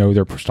didn't know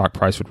their stock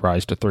price would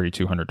rise to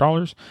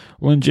 $3,200.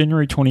 Well, in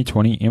January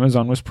 2020,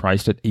 Amazon was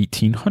priced at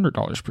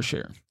 $1,800 per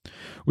share,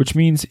 which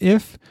means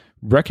if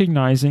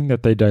recognizing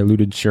that they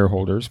diluted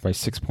shareholders by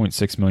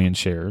 6.6 million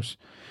shares,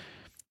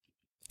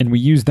 and we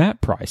use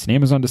that price, and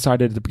Amazon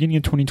decided at the beginning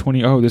of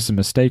 2020, this is a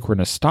mistake, we're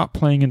going to stop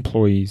paying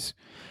employees.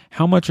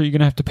 How much are you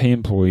going to have to pay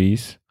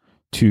employees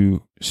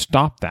to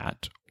stop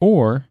that?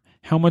 Or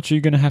how much are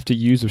you going to have to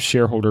use of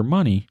shareholder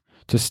money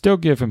to still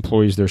give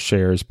employees their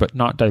shares but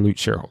not dilute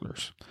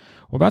shareholders?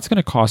 Well, that's going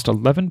to cost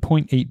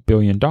 $11.8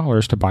 billion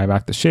to buy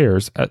back the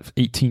shares at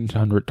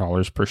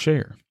 $1,800 per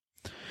share.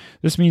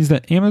 This means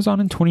that Amazon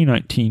in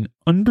 2019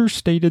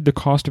 understated the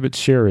cost of its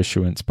share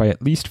issuance by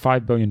at least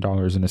 $5 billion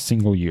in a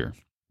single year.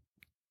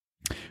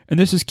 And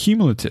this is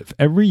cumulative.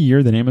 Every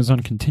year that Amazon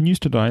continues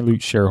to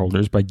dilute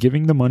shareholders by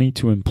giving the money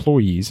to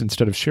employees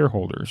instead of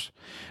shareholders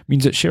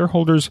means that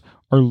shareholders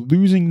are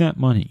losing that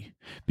money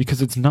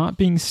because it's not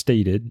being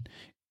stated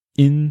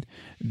in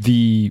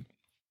the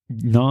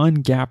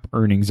non-GAAP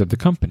earnings of the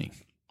company.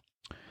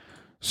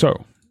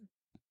 So,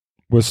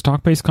 was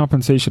stock-based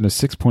compensation a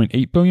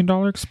 $6.8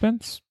 billion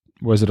expense?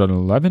 Was it an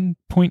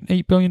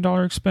 $11.8 billion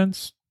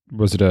expense?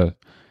 Was it a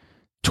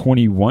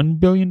 $21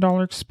 billion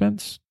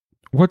expense?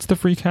 What's the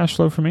free cash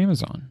flow from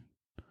Amazon?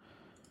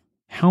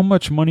 How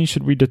much money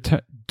should we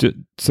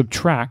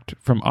subtract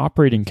from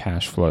operating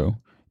cash flow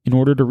in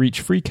order to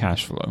reach free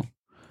cash flow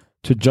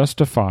to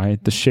justify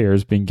the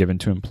shares being given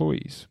to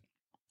employees?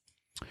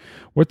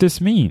 What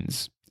this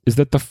means is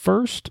that the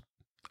first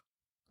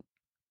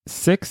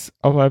 $6,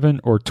 $11,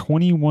 or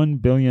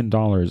 $21 billion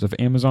of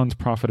Amazon's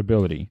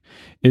profitability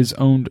is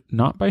owned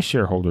not by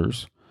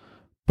shareholders,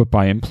 but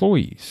by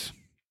employees.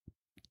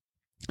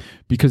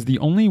 Because the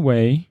only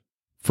way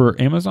for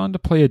Amazon to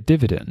pay a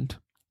dividend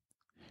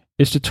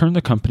is to turn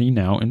the company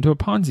now into a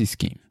Ponzi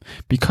scheme.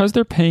 Because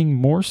they're paying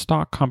more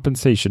stock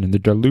compensation and they're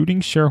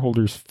diluting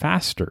shareholders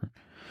faster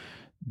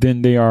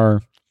than they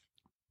are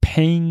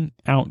paying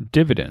out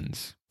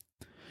dividends,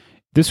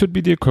 this would be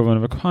the equivalent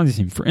of a Ponzi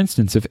scheme. For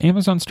instance, if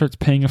Amazon starts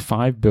paying a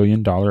 $5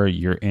 billion a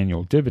year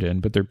annual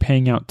dividend, but they're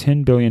paying out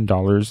 $10 billion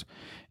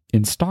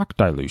in stock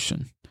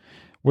dilution.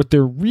 What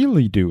they're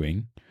really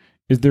doing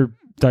is they're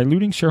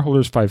diluting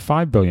shareholders by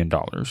 $5 billion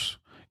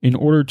in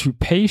order to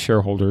pay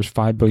shareholders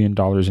 $5 billion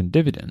in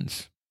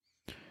dividends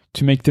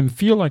to make them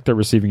feel like they're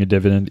receiving a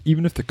dividend,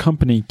 even if the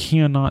company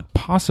cannot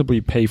possibly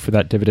pay for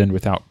that dividend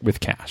with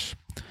cash.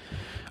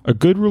 A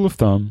good rule of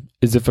thumb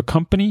is if a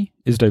company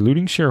is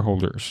diluting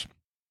shareholders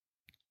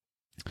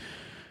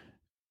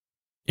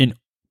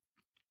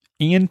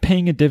and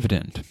paying a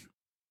dividend,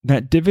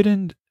 that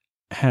dividend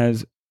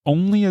has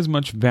only as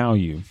much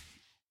value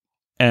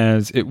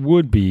as it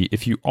would be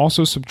if you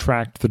also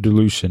subtract the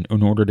dilution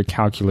in order to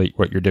calculate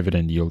what your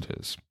dividend yield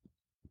is.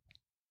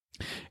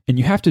 And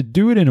you have to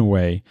do it in a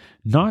way,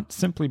 not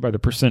simply by the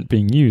percent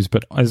being used,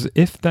 but as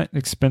if that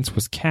expense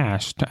was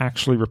cash to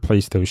actually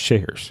replace those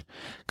shares.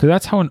 Because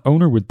that's how an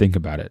owner would think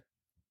about it.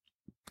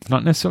 It's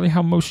not necessarily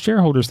how most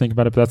shareholders think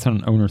about it, but that's how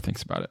an owner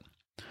thinks about it.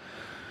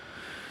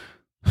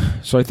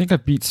 So I think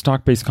I've beat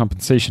stock-based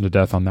compensation to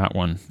death on that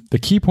one. The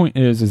key point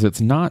is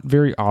it's not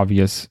very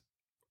obvious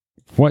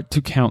what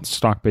to count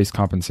stock-based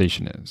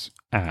compensation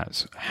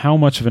as, how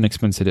much of an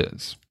expense it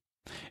is.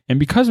 And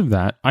because of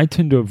that, I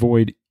tend to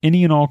avoid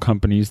any and all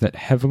companies that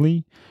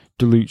heavily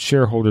dilute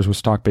shareholders with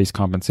stock-based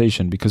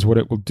compensation, because what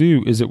it will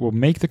do is it will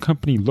make the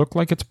company look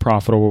like it's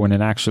profitable when it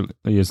actually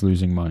is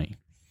losing money.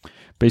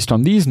 Based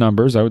on these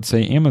numbers, I would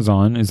say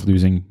Amazon is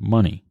losing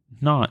money,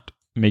 not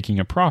making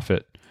a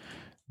profit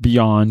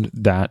beyond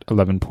that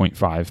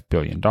 $11.5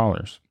 billion.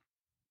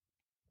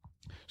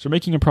 So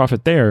making a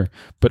profit there,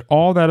 but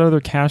all that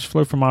other cash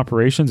flow from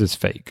operations is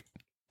fake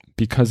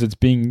because it's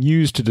being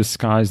used to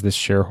disguise this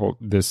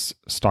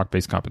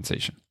stock-based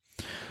compensation.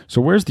 So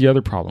where's the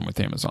other problem with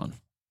Amazon?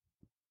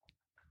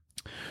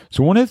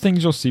 So one of the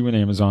things you'll see with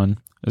Amazon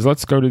is,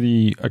 let's go to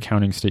the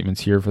accounting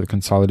statements here for the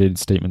consolidated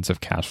statements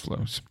of cash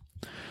flows.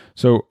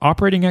 So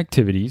operating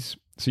activities,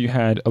 so you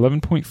had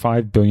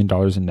 $11.5 billion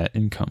in net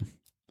income.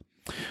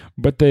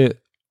 But the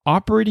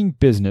operating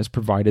business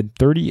provided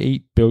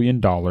 $38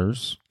 billion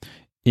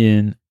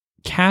in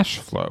cash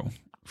flow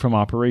from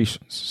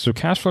operations. So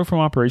cash flow from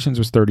operations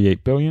was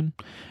 $38 billion,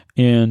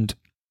 and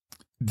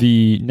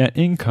the net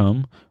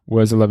income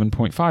was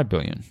 $11.5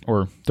 billion,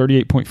 or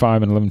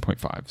 38.5 and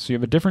 11.5. So you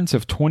have a difference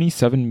of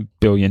 $27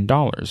 billion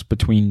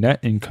between net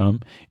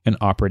income and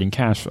operating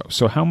cash flow.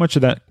 So how much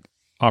of that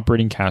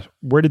operating cash,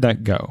 where did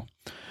that go?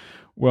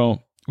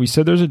 Well, we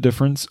said there's a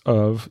difference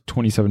of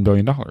 $27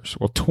 billion.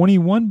 Well,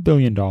 $21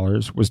 billion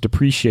was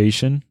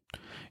depreciation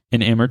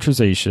and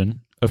amortization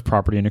of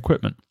property and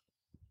equipment.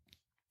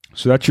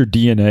 So that's your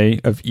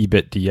DNA of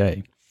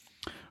EBITDA.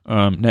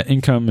 Net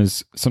income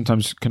is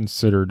sometimes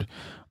considered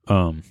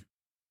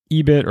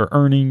EBIT or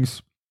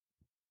earnings.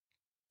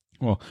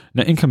 Well,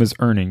 net income is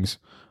earnings,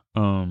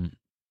 but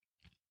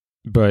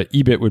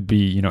EBIT would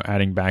be,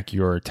 adding back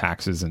your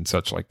taxes and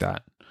such like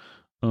that.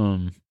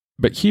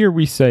 But here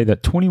we say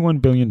that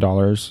 $21 billion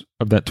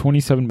of that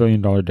 $27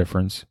 billion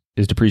difference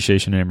is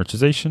depreciation and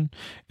amortization,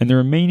 and the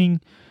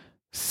remaining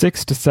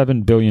 $6 to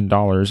 $7 billion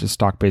is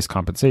stock-based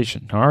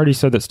compensation. Now, I already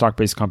said that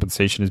stock-based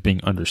compensation is being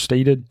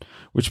understated,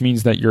 which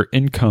means that your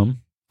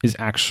income is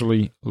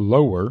actually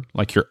lower,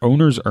 like your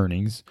owner's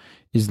earnings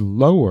is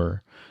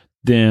lower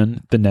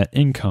than the net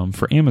income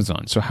for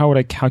Amazon. So how would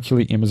I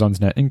calculate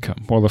Amazon's net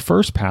income? Well, the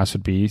first pass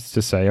would be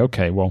to say,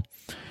 okay, well,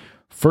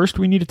 first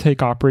we need to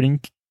take operating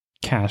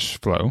cash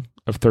flow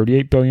of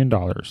 $38 billion,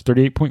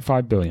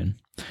 $38.5 billion.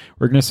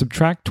 We're going to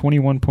subtract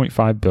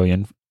 $21.5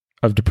 billion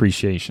of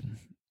depreciation.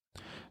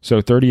 So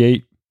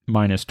 38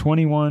 minus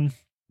 21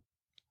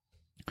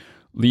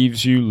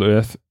 leaves you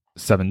with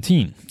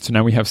 17. So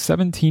now we have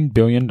 $17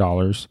 billion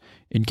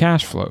in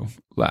cash flow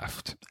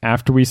left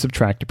after we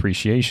subtract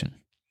depreciation.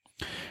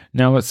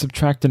 Now let's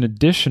subtract an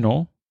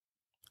additional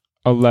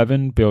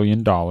 $11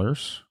 billion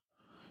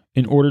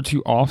in order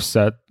to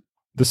offset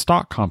the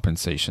stock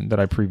compensation that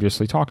I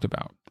previously talked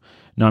about.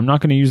 Now, I'm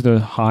not going to use the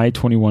high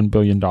 $21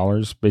 billion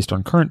based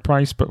on current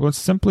price, but let's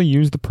simply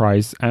use the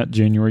price at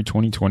January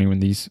 2020 when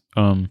these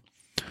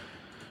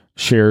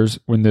shares,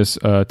 when this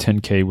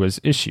 10K was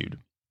issued.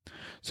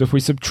 So if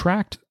we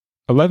subtract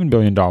 $11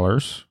 billion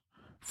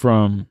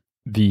from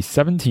the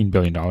 $17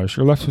 billion,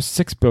 you're left with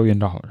 $6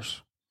 billion.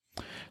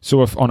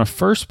 So if on a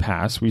first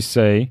pass, we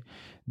say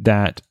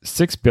that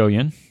 $6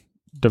 billion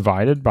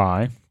divided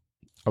by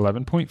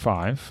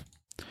 11.5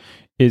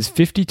 is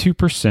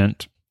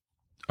 52%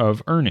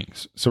 of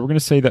earnings. So we're going to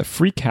say that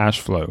free cash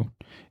flow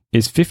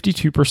is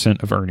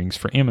 52% of earnings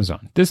for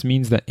Amazon. This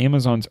means that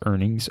Amazon's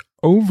earnings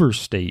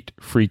overstate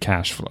free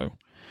cash flow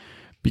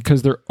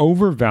because they're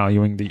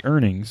overvaluing the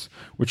earnings,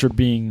 which are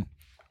being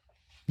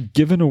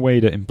given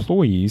away to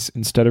employees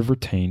instead of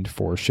retained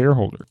for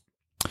shareholders.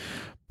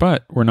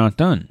 But we're not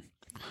done.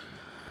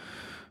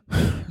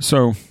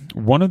 So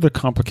one of the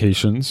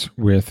complications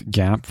with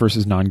GAAP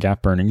versus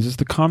non-GAAP earnings is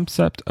the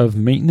concept of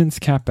maintenance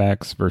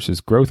CapEx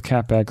versus growth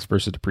CapEx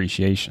versus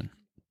depreciation.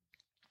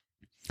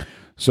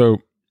 So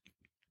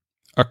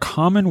a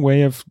common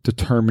way of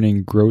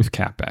determining growth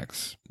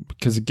CapEx,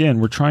 because again,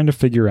 we're trying to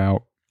figure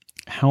out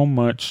how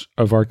much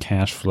of our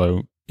cash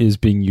flow is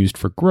being used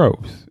for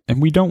growth.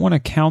 And we don't want to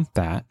count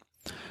that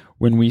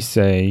when we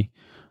say,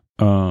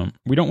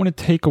 we don't want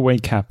to take away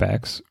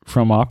CapEx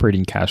from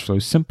operating cash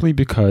flows simply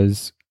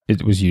because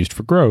it was used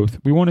for growth.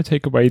 We want to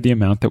take away the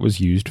amount that was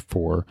used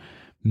for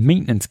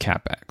maintenance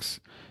CapEx.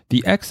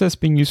 The excess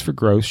being used for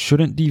growth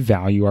shouldn't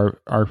devalue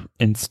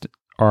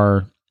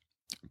our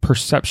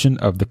perception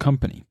of the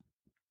company.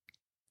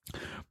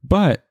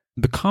 But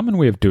the common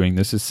way of doing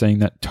this is saying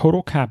that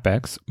total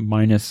CapEx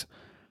minus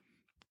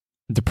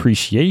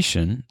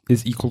depreciation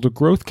is equal to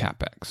growth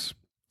CapEx,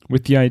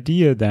 with the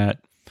idea that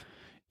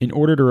in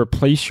order to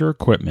replace your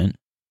equipment,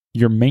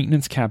 your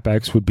maintenance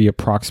CapEx would be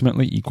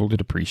approximately equal to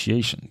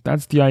depreciation.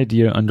 That's the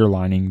idea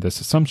underlining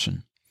this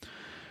assumption.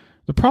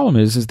 The problem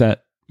is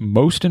that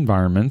most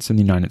environments in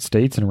the United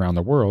States and around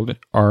the world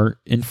are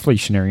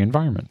inflationary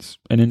environments.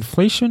 And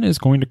inflation is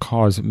going to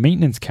cause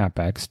maintenance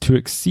CapEx to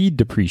exceed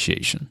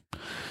depreciation.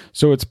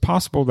 So it's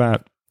possible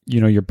that,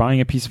 you're buying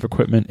a piece of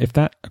equipment. If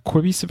that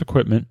piece of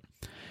equipment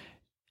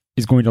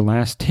is going to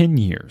last 10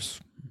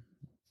 years,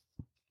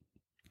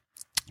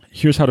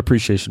 here's how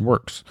depreciation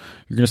works.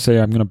 You're going to say,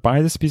 I'm going to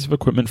buy this piece of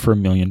equipment for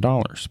 $1 million.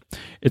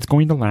 It's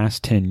going to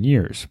last 10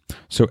 years.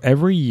 So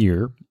every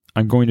year,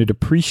 I'm going to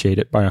depreciate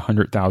it by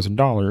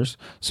 $100,000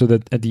 so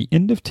that at the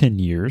end of 10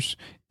 years,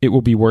 it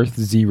will be worth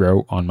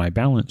zero on my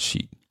balance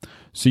sheet.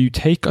 So you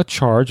take a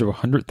charge of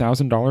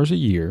 $100,000 a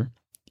year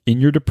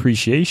in your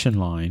depreciation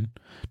line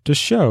to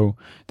show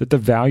that the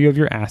value of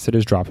your asset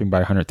is dropping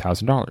by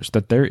 $100,000,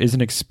 that there is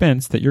an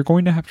expense that you're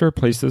going to have to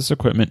replace this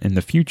equipment in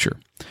the future.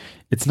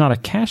 It's not a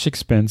cash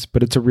expense,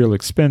 but it's a real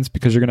expense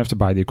because you're going to have to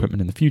buy the equipment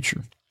in the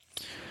future.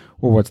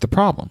 Well, what's the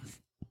problem?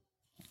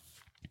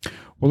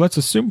 Well, let's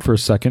assume for a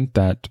second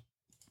that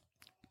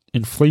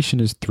inflation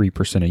is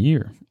 3% a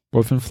year.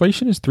 Well, if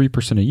inflation is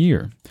 3% a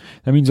year,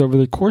 that means over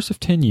the course of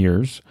 10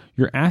 years,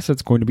 your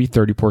asset's going to be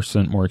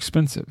 30% more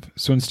expensive.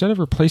 So instead of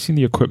replacing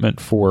the equipment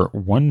for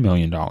 $1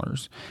 million,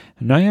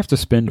 now you have to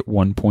spend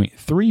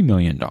 $1.3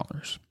 million.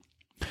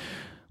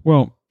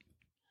 Well,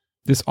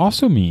 this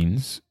also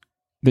means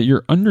that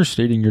you're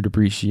understating your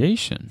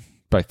depreciation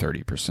by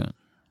 30%.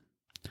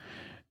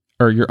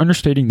 Or you're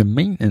understating the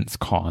maintenance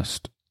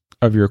cost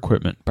of your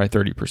equipment by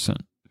 30%.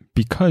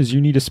 Because you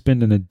need to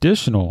spend an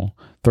additional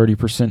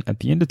 30%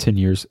 at the end of 10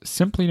 years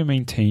simply to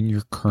maintain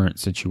your current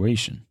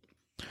situation.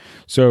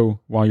 So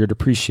while your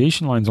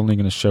depreciation line is only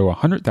going to show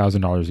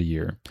 $100,000 a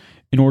year,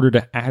 in order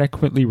to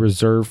adequately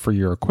reserve for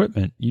your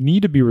equipment, you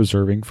need to be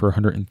reserving for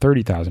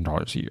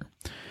 $130,000 a year.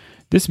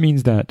 This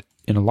means that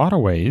in a lot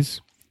of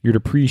ways, your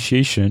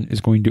depreciation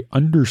is going to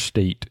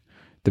understate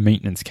the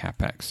maintenance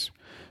CapEx.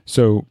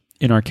 So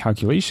in our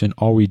calculation,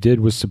 all we did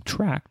was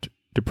subtract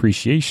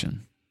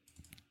depreciation.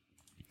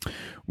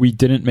 We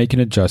didn't make an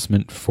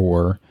adjustment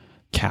for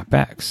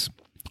CapEx.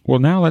 Well,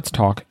 now let's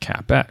talk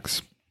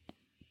CapEx.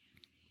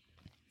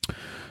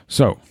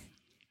 So,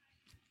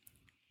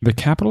 the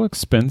capital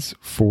expense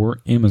for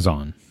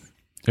Amazon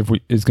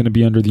is going to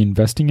be under the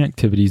investing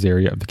activities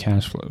area of the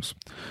cash flows.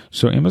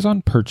 So,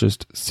 Amazon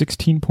purchased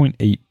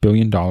 $16.8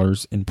 billion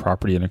in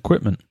property and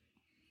equipment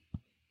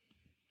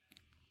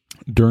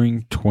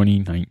during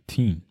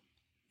 2019.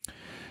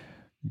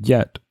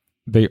 Yet,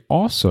 they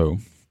also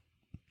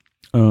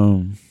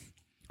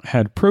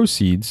had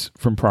proceeds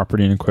from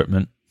property and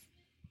equipment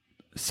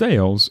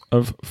sales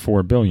of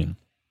 $4 billion.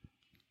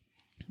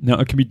 Now,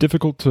 it can be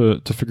difficult to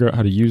figure out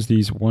how to use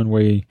these. One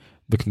way,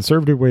 the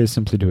conservative way, is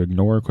simply to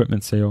ignore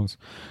equipment sales,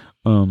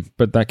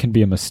 but that can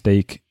be a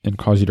mistake and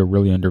cause you to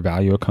really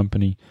undervalue a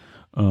company.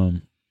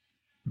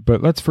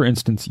 But let's, for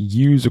instance,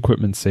 use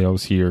equipment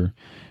sales here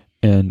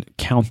and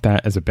count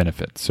that as a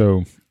benefit.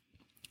 So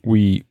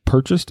we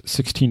purchased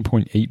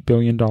 $16.8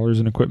 billion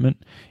in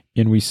equipment,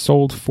 and we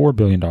sold $4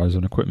 billion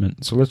in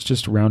equipment. So let's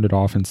just round it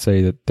off and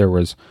say that there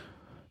was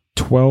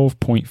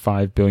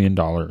 $12.5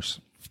 billion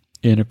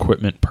in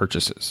equipment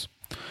purchases.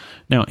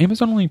 Now,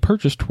 Amazon only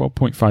purchased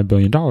 $12.5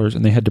 billion,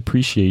 and they had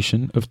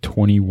depreciation of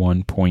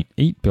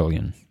 $21.8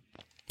 billion.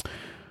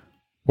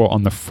 Well,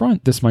 on the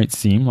front, this might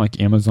seem like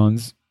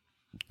Amazon's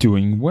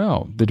doing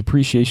well. The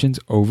depreciation's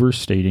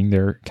overstating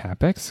their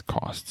CapEx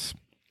costs.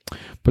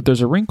 But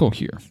there's a wrinkle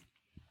here.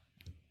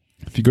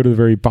 If you go to the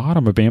very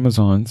bottom of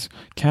Amazon's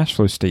cash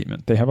flow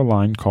statement, they have a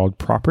line called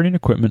property and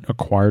equipment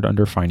acquired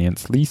under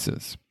finance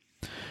leases.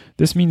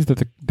 This means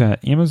that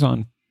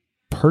Amazon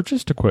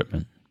purchased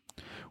equipment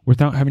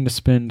without having to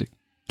spend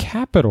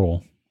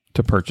capital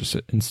to purchase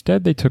it.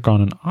 Instead, they took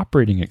on an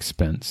operating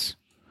expense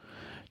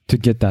to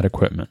get that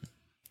equipment.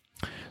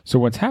 So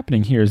what's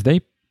happening here is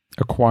they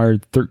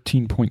acquired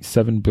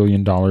 $13.7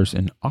 billion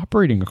in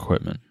operating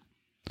equipment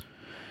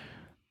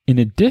in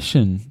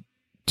addition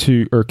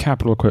to, or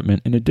capital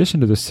equipment, in addition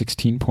to the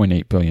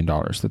 $16.8 billion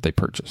that they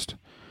purchased,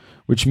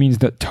 which means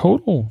that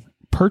total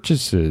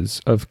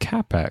purchases of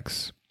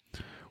CapEx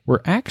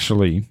were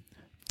actually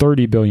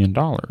 $30 billion.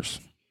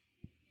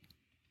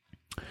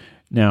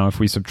 Now, if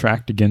we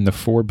subtract again the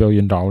 $4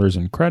 billion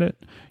in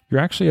credit, you're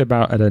actually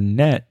about at a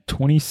net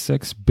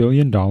 $26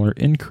 billion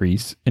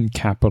increase in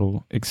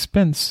capital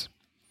expense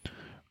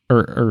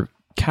or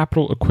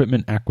capital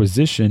equipment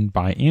acquisition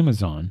by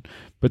Amazon,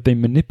 but they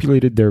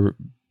manipulated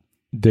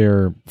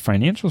their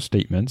financial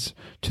statements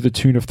to the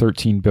tune of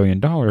 $13 billion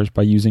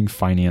by using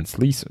finance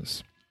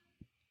leases.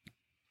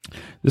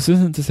 This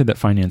isn't to say that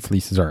finance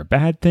leases are a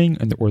bad thing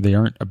or they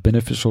aren't a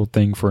beneficial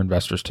thing for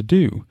investors to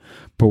do,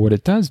 but what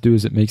it does do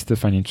is it makes the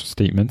financial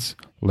statements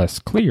less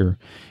clear.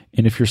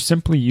 And if you're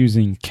simply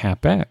using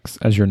CapEx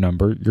as your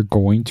number, you're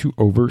going to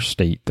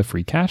overstate the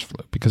free cash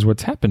flow, because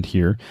what's happened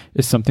here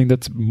is something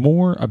that's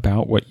more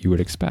about what you would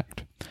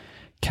expect.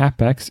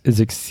 CapEx is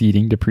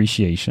exceeding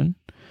depreciation,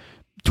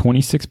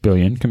 $26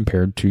 billion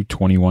compared to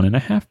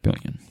 $21.5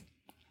 billion.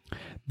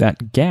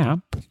 That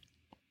gap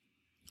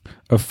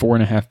of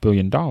 $4.5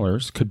 billion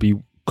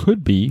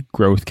could be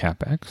growth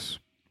CapEx,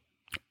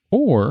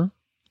 or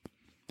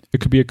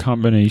it could be a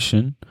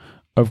combination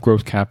of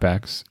growth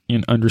CapEx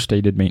and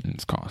understated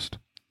maintenance cost.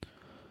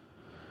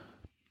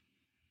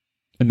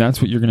 And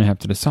that's what you're going to have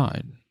to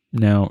decide.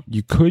 Now,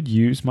 you could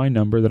use my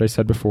number that I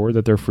said before,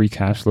 that their free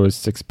cash flow is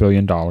 $6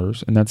 billion,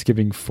 and that's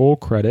giving full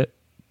credit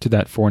to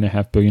that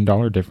 $4.5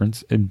 billion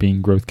difference in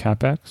being growth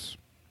CapEx,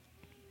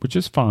 which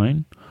is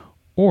fine.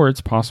 Or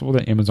it's possible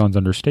that Amazon's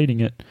understating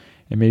it,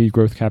 and maybe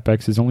growth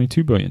CapEx is only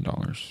 $2 billion,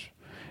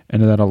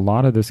 and that a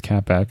lot of this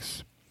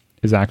CapEx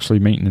is actually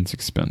maintenance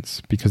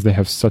expense because they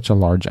have such a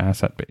large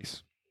asset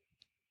base.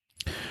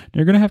 Now,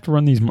 you're going to have to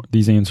run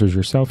these answers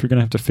yourself. You're going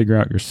to have to figure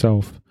out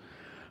yourself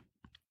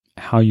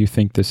how you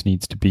think this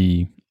needs to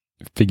be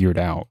figured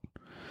out.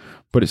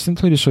 But it's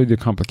simply to show you the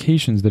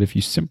complications that if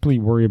you simply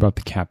worry about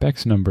the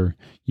CapEx number,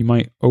 you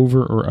might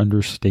over or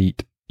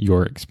understate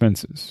your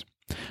expenses.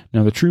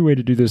 Now, the true way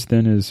to do this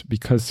then is,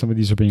 because some of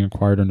these are being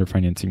acquired under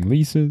financing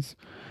leases,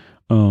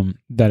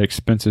 that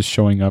expense is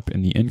showing up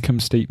in the income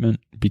statement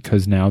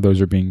because now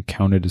those are being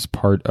counted as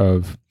part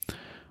of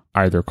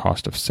either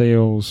cost of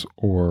sales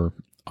or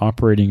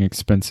operating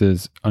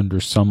expenses under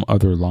some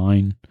other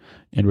line.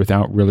 And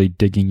without really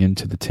digging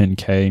into the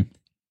 10K,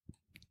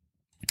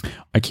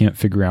 I can't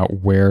figure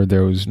out where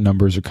those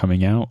numbers are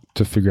coming out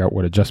to figure out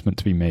what adjustment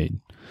to be made.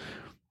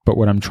 But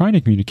what I'm trying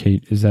to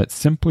communicate is that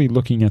simply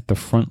looking at the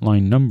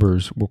frontline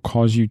numbers will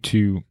cause you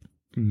to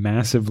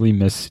massively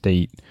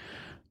misstate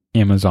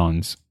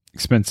Amazon's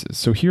expenses.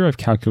 So here I've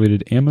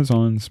calculated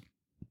Amazon's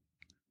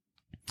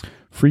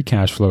free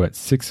cash flow at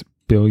 $6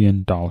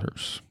 billion,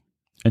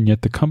 and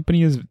yet the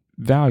company is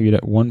valued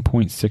at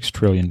 $1.6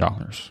 trillion.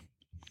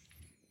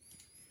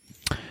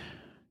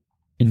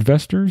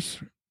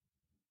 Investors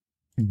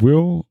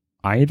will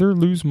either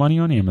lose money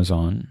on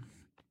Amazon,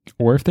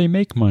 or if they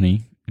make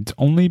money, it's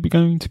only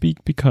going to be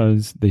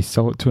because they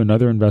sell it to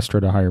another investor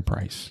at a higher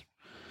price.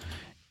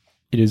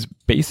 It is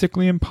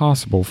basically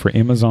impossible for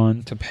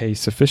Amazon to pay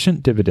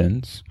sufficient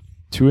dividends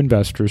to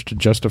investors to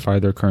justify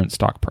their current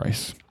stock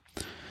price.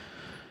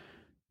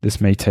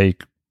 This may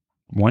take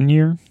 1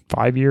 year,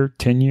 5 years,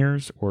 10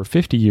 years, or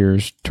 50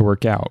 years to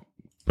work out,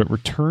 but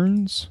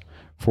returns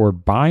for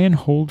buy and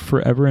hold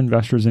forever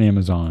investors in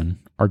Amazon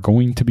are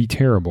going to be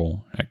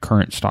terrible at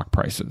current stock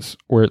prices,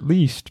 or at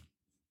least,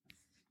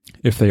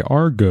 if they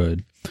are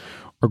good,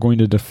 are going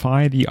to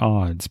defy the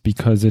odds,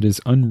 because it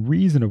is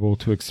unreasonable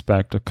to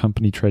expect a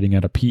company trading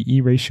at a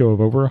PE ratio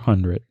of over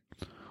 100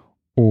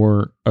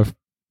 or a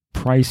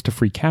price to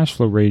free cash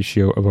flow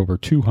ratio of over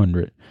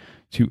 200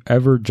 to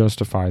ever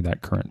justify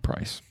that current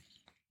price.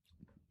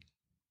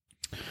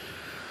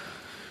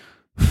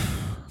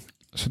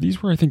 So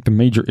these were, I think, the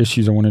major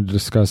issues I wanted to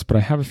discuss, but I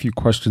have a few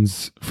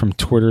questions from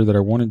Twitter that I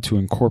wanted to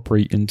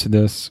incorporate into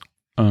this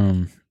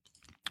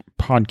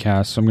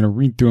podcast. So I'm going to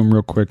read through them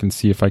real quick and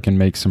see if I can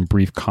make some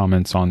brief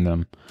comments on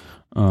them,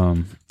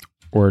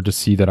 or to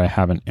see that I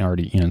haven't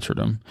already answered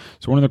them.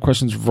 So one of the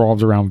questions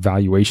revolves around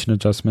valuation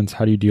adjustments.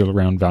 How do you deal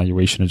around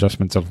valuation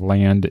adjustments of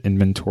land,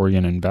 inventory,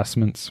 and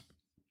investments?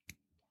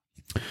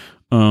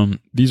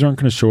 These aren't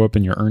going to show up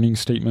in your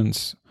earnings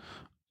statements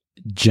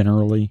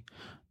generally.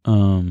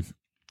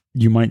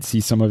 You might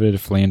see some of it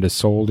if land is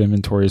sold,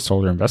 inventory is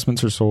sold, or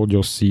investments are sold.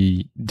 You'll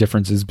see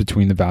differences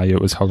between the value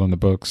it was held on the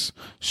books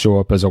show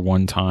up as a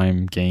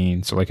one-time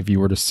gain. So like if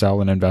you were to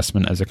sell an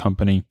investment as a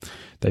company,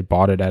 they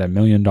bought it at $1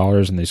 million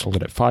and they sold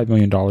it at $5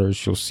 million,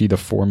 you'll see the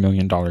 $4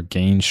 million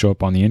gain show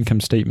up on the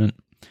income statement.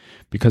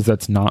 Because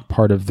that's not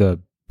part of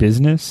the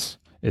business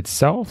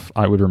itself,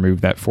 I would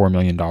remove that $4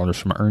 million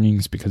from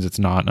earnings because it's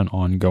not an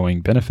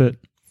ongoing benefit.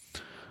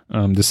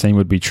 The same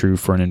would be true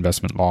for an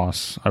investment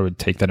loss. I would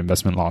take that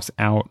investment loss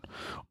out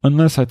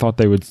unless I thought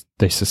they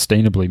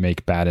sustainably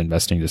make bad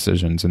investing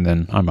decisions, and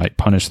then I might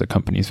punish the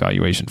company's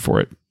valuation for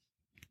it.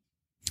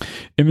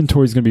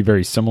 Inventory is going to be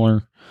very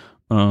similar.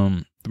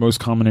 The most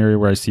common area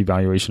where I see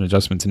valuation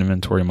adjustments in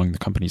inventory among the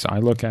companies I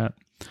look at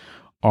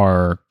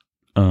are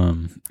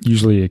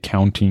usually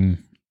accounting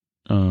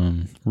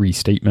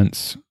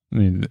restatements.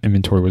 The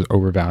inventory was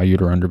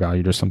overvalued or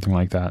undervalued or something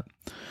like that.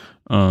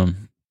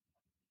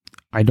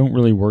 I don't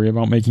really worry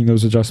about making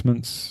those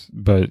adjustments,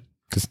 but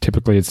because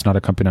typically it's not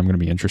a company I'm going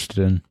to be interested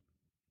in.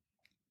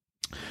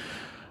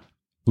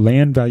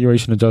 land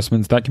valuation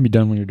adjustments, that can be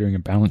done when you're doing a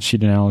balance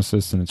sheet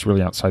analysis, and it's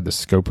really outside the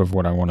scope of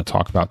what I want to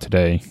talk about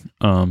today.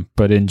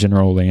 But in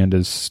general,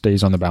 land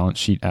stays on the balance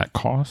sheet at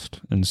cost.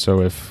 And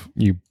so if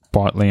you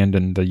bought land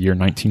in the year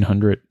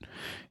 1900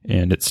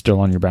 and it's still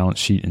on your balance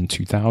sheet in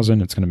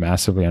 2000, it's going to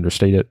massively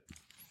understate it.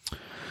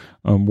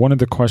 One of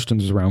the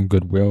questions is around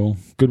goodwill.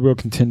 Goodwill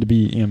can tend to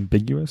be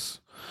ambiguous.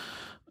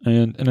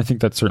 And I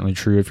think that's certainly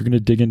true. If you're going to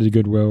dig into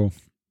goodwill,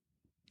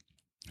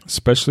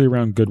 especially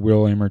around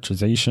goodwill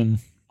amortization,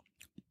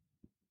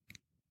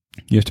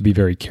 you have to be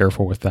very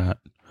careful with that,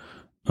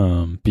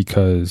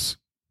 because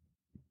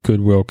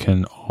goodwill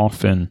can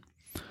often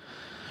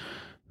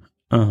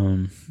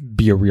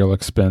be a real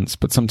expense,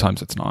 but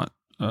sometimes it's not.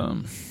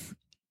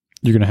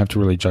 You're going to have to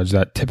really judge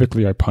that.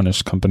 Typically, I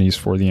punish companies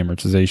for the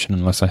amortization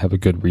unless I have a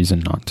good reason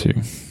not to.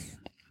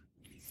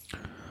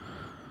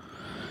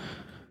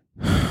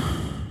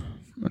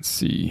 Let's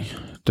see.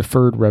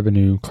 Deferred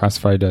revenue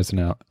classified as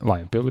a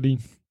liability.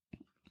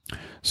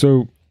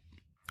 So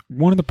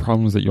one of the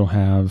problems that you'll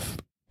have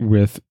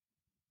with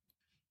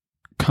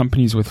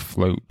companies with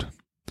float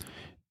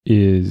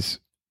is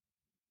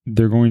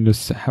they're going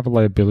to have a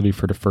liability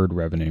for deferred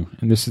revenue.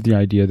 And this is the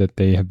idea that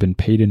they have been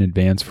paid in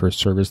advance for a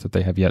service that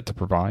they have yet to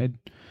provide.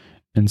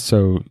 And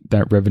so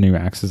that revenue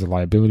acts as a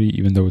liability,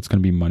 even though it's going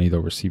to be money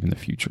they'll receive in the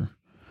future.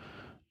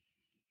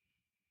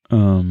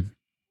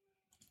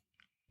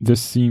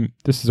 This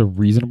is a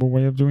reasonable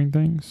way of doing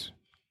things.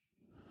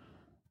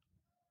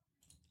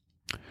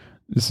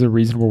 This is a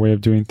reasonable way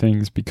of doing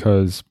things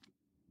because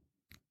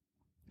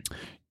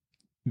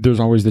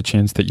there's always the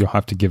chance that you'll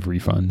have to give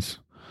refunds.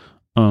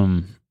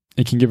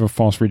 It can give a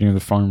false reading of the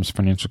firm's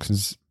financial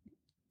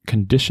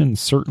conditions,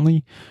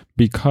 certainly,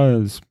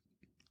 because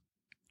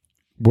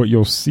what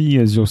you'll see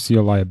is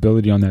a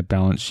liability on that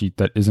balance sheet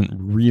that isn't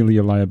really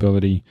a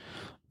liability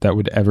that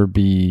would ever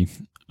be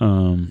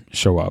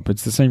show up.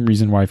 It's the same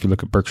reason why if you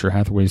look at Berkshire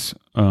Hathaway's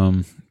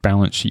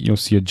balance sheet, you'll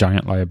see a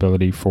giant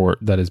liability for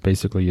that is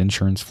basically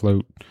insurance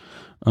float.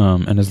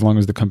 And as long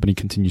as the company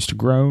continues to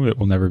grow, it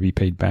will never be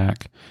paid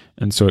back.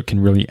 And so it can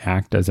really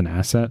act as an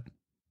asset,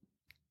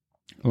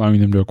 allowing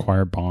them to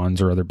acquire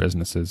bonds or other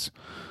businesses.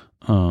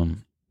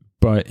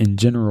 But in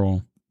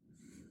general,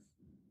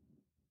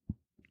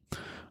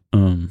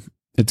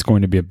 it's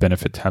going to be a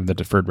benefit to have the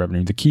deferred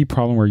revenue. The key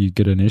problem where you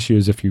get an issue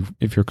is if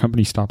your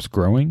company stops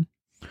growing,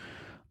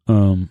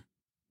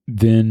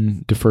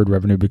 then deferred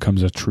revenue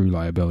becomes a true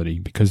liability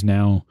because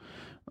now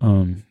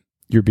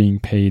you're being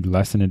paid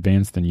less in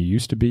advance than you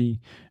used to be.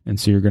 And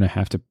so you're going to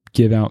have to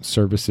give out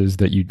services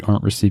that you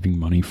aren't receiving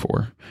money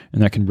for.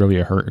 And that can really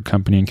hurt a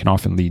company and can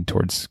often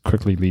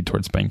quickly lead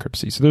towards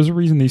bankruptcy. So there's a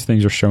reason these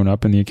things are shown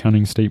up in the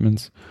accounting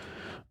statements,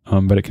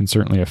 but it can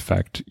certainly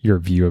affect your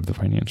view of the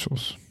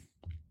financials.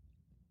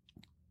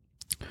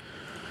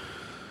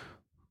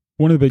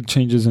 One of the big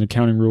changes in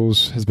accounting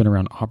rules has been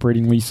around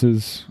operating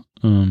leases.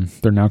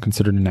 They're now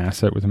considered an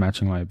asset with a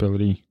matching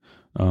liability.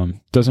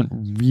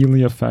 Doesn't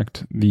really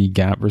affect the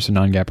GAAP versus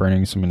non-GAAP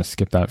earnings, so I'm going to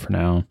skip that for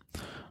now.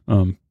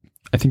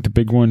 I think the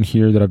big one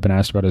here that I've been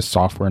asked about is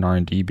software and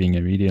R&D being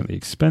immediately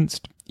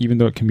expensed, even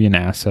though it can be an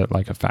asset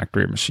like a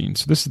factory or machine.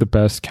 So this is the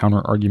best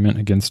counter argument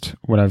against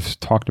what I've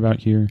talked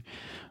about here.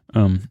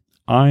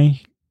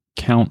 I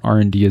count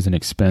R&D as an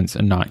expense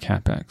and not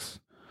CapEx.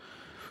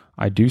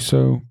 I do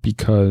so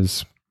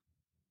because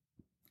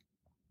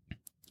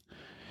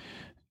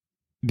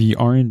the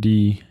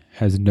R&D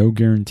has no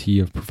guarantee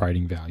of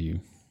providing value.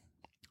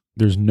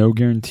 There's no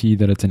guarantee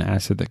that it's an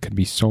asset that could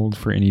be sold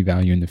for any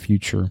value in the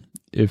future.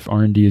 If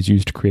R&D is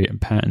used to create a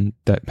patent,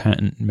 that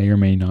patent may or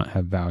may not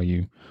have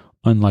value.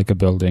 Unlike a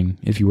building,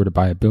 if you were to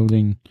buy a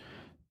building,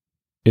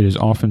 it is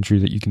often true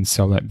that you can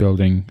sell that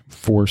building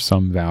for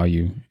some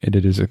value.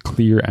 It is a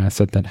clear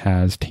asset that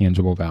has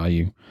tangible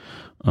value.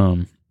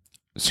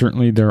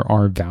 Certainly there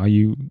are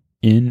value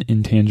in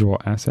intangible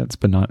assets,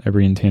 but not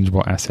every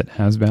intangible asset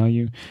has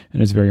value,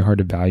 and it's very hard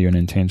to value an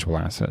intangible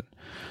asset.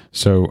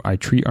 So I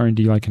treat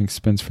R&D like an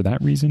expense for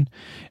that reason.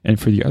 And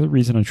for the other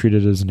reason I treat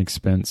it as an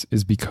expense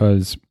is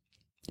because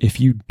if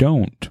you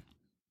don't,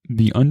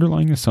 the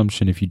underlying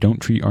assumption, if you don't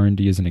treat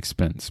R&D as an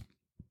expense,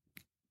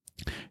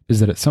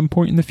 is that at some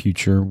point in the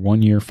future,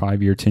 1 year,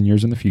 5 year, 10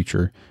 years in the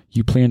future,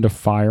 you plan to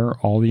fire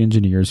all the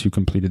engineers who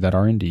completed that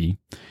R&D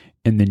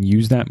and then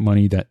use that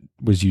money that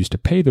was used to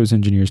pay those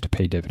engineers to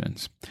pay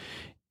dividends.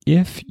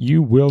 If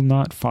you will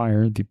not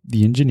fire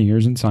the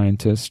engineers and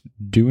scientists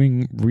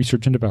doing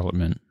research and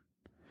development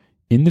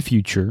in the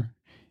future,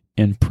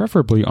 and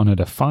preferably on a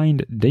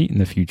defined date in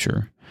the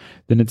future,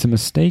 then it's a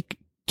mistake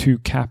to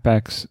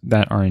CapEx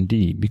that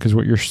R&D, because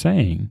what you're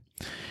saying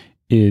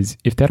is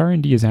if that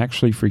R&D is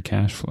actually free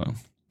cash flow,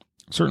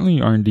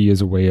 certainly R&D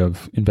is a way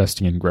of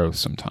investing in growth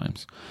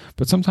sometimes,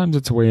 but sometimes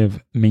it's a way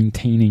of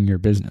maintaining your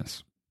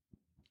business.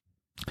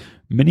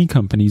 Many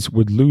companies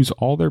would lose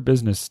all their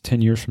business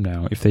 10 years from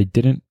now if they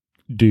didn't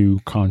do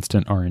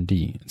constant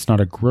R&D. It's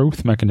not a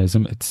growth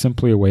mechanism. It's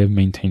simply a way of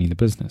maintaining the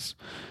business.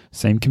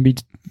 Same can be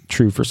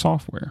true for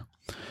software.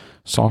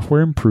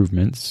 Software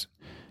improvements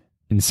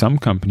in some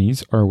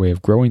companies are a way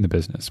of growing the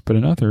business, but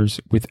in others,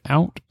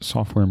 without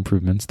software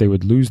improvements, they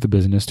would lose the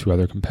business to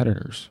other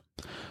competitors.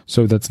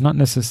 So that's not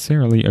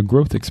necessarily a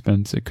growth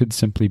expense. It could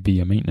simply be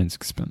a maintenance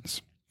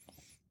expense.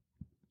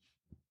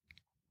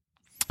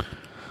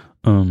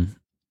 I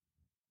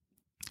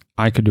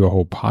could do a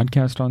whole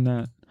podcast on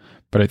that,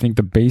 but I think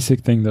the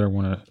basic thing that I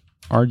want to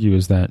argue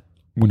is that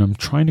when I'm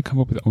trying to come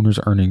up with owner's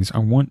earnings, I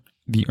want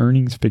the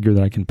earnings figure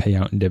that I can pay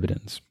out in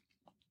dividends.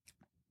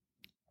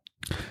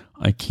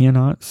 I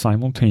cannot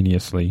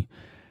simultaneously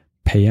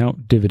pay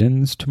out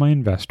dividends to my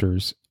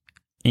investors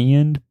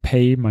and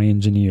pay my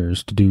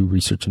engineers to do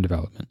research and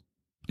development.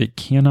 It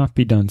cannot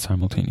be done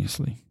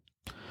simultaneously,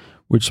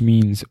 which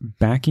means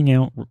backing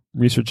out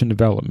research and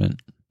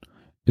development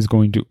is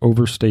going to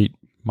overstate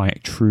my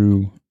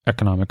true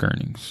economic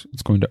earnings.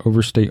 It's going to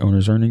overstate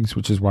owner's earnings,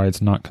 which is why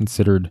it's not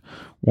considered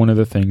one of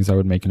the things I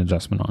would make an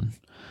adjustment on.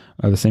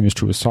 The same is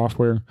true with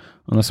software.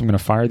 Unless I'm going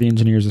to fire the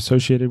engineers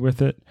associated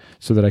with it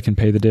so that I can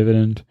pay the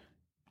dividend,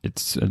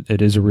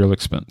 it is a real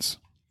expense.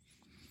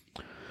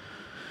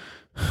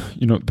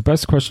 The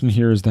best question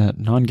here is that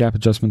non-GAAP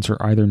adjustments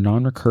are either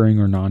non-recurring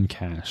or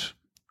non-cash.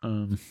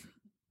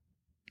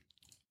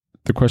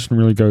 The question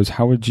really goes,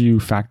 how would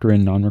you factor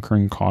in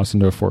non-recurring costs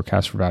into a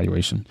forecast for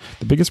valuation?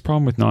 The biggest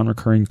problem with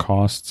non-recurring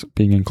costs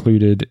being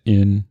included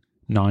in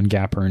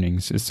non-GAAP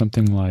earnings is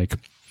something like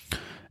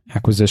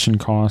acquisition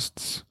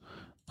costs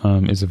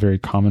is a very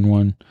common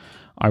one.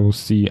 I will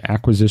see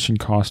acquisition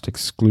cost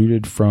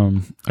excluded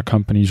from a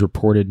company's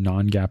reported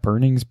non-GAAP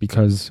earnings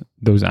because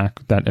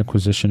that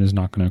acquisition is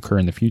not going to occur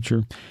in the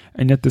future.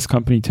 And yet this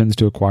company tends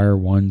to acquire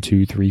 1,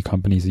 2, 3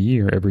 companies a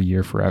year, every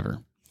year forever.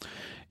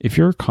 If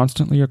you're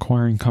constantly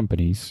acquiring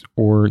companies,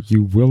 or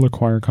you will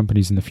acquire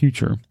companies in the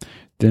future,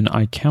 then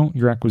I count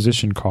your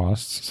acquisition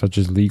costs, such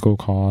as legal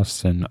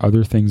costs and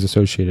other things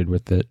associated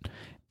with it,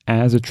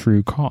 as a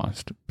true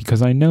cost,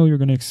 because I know you're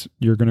going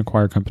to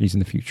acquire companies in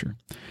the future.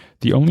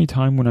 The only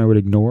time when I would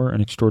ignore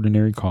an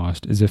extraordinary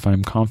cost is if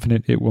I'm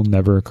confident it will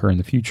never occur in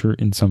the future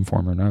in some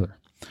form or another.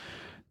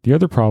 The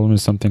other problem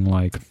is something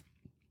like,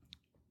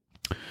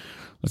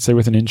 let's say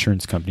with an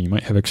insurance company, you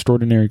might have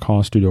extraordinary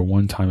costs due to a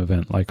one-time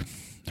event like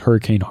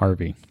Hurricane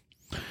Harvey.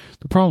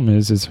 The problem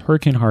is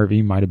Hurricane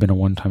Harvey might have been a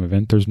one-time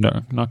event. There's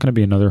not going to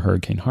be another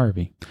Hurricane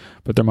Harvey,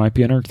 but there might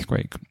be an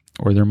earthquake,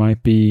 or there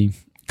might be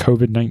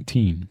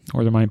COVID-19,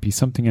 or there might be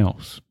something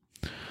else.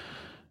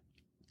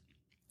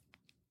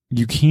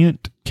 You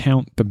can't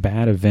count the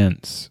bad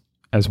events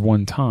as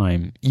one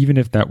time, even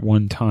if that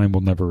one time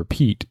will never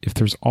repeat, if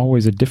there's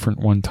always a different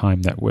one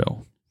time that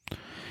will.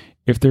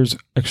 If there's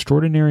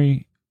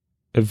extraordinary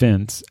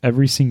events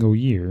every single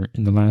year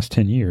in the last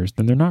 10 years,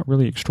 then they're not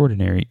really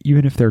extraordinary,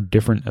 even if they're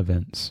different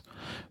events.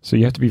 So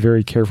you have to be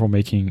very careful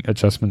making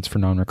adjustments for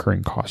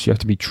non-recurring costs. You have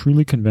to be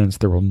truly convinced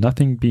there will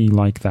nothing be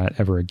like that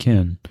ever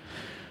again.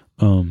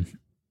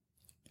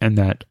 And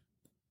that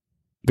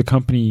the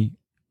company,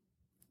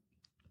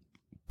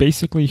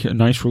 basically a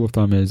nice rule of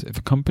thumb is if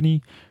a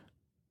company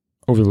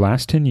over the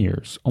last 10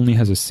 years only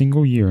has a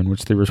single year in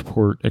which they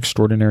report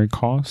extraordinary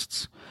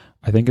costs,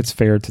 I think it's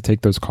fair to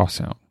take those costs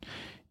out.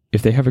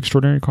 If they have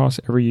extraordinary costs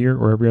every year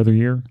or every other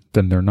year,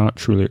 then they're not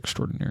truly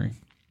extraordinary.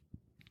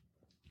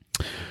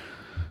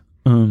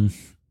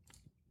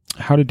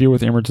 How to deal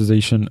with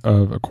amortization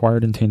of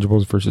acquired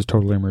intangibles versus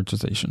total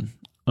amortization.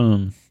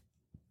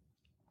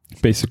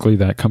 Basically,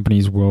 that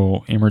companies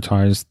will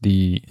amortize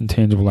the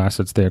intangible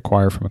assets they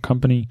acquire from a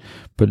company,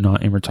 but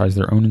not amortize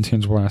their own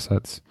intangible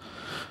assets.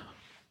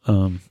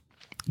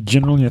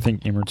 Generally, I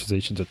think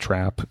amortization is a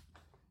trap.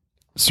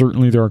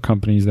 Certainly, there are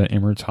companies that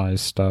amortize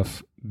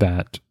stuff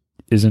that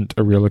isn't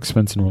a real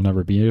expense and will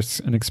never be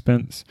an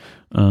expense.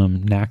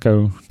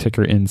 NACO,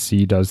 ticker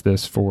NC, does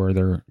this for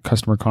their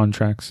customer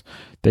contracts.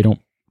 They're not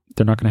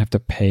going to have to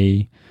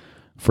pay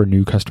for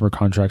new customer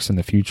contracts in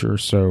the future.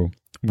 So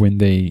when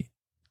they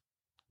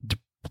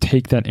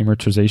take that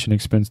amortization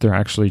expense, they're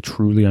actually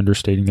truly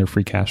understating their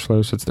free cash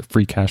flow. So it's the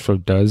free cash flow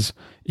does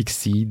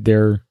exceed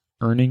their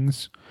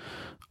earnings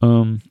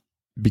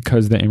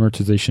because the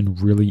amortization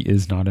really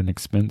is not an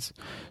expense.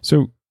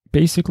 So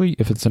basically,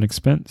 if it's an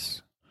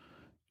expense,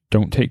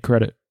 don't take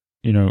credit,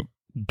 don't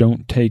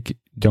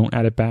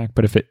add it back.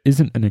 But if it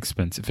isn't an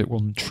expense, if it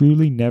will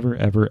truly never,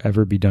 ever,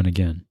 ever be done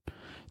again,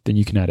 then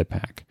you can add it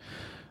back.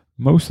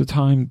 Most of the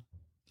time,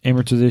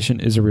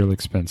 amortization is a real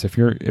expense. If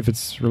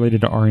it's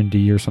related to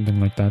R&D or something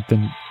like that,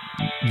 then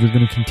you're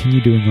going to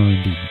continue doing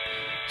R&D.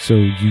 So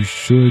you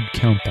should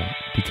count that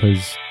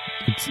because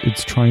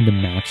it's trying to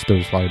match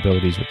those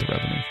liabilities with the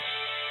revenue.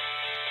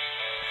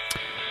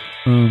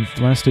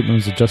 The last statement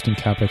was adjusting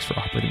CapEx for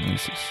operating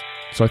leases.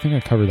 So I think I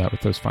covered that with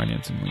those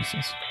financing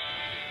leases.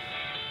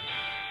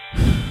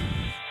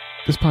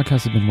 This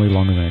podcast has been way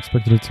longer than I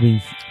expected it to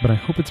be, but I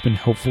hope it's been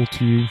helpful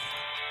to you.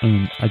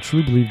 I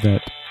truly believe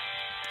that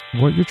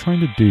what you're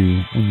trying to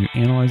do when you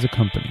analyze a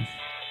company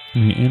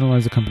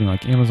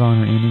like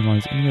Amazon or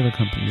analyze any other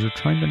companies, you're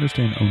trying to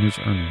understand owners'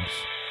 earnings.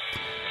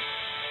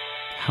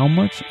 How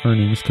much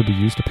earnings could be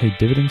used to pay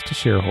dividends to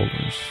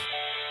shareholders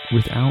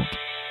without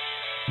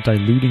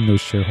diluting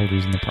those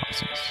shareholders in the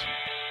process?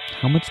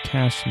 how much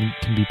cash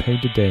can be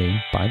paid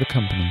today by the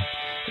company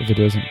if it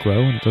doesn't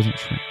grow and it doesn't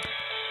shrink.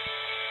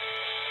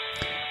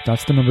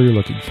 That's the number you're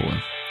looking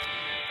for.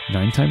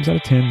 9 times out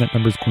of 10, that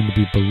number is going to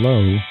be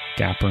below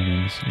GAAP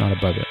earnings, not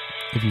above it.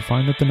 If you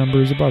find that the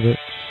number is above it,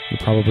 you're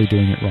probably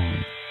doing it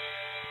wrong.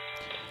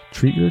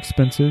 Treat your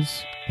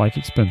expenses like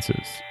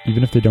expenses,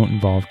 even if they don't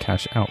involve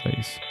cash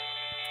outlays.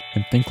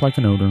 And think like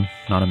an owner,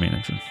 not a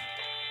manager.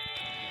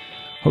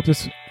 Hope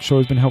this show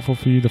has been helpful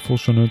for you. The full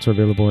show notes are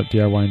available at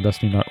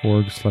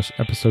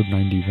DIYinvesting.org/episode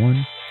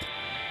 91.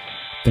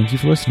 Thank you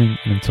for listening,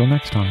 and until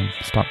next time,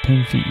 stop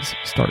paying fees,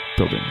 start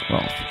building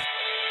wealth.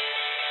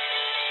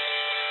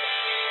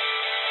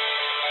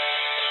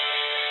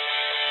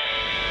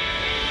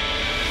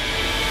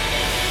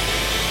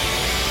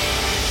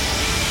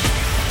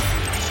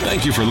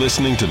 Thank you for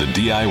listening to the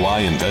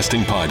DIY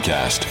Investing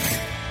Podcast.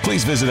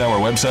 Please visit our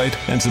website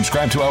and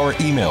subscribe to our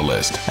email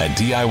list at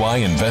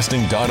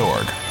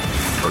DIYinvesting.org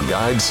for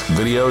guides,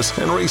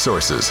 videos, and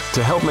resources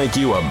to help make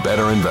you a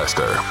better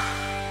investor.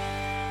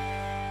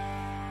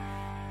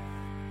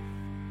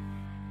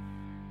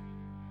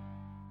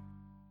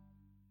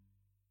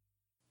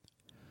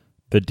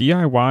 The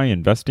DIY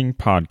Investing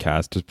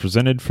Podcast is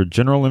presented for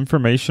general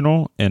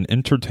informational and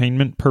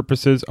entertainment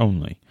purposes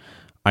only.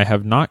 I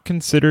have not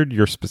considered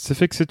your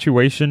specific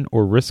situation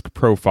or risk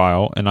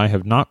profile, and I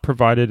have not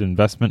provided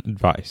investment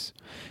advice.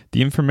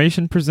 The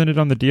information presented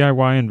on the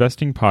DIY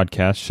Investing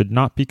Podcast should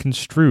not be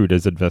construed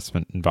as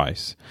investment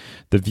advice.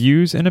 The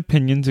views and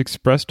opinions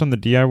expressed on the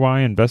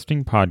DIY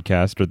Investing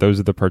Podcast are those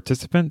of the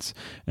participants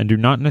and do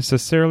not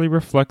necessarily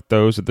reflect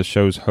those of the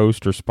show's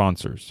host or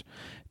sponsors.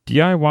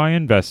 DIY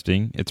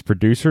Investing, its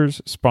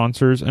producers,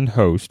 sponsors, and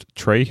host,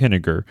 Trey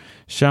Henniger,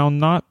 shall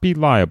not be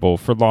liable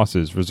for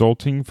losses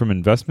resulting from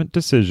investment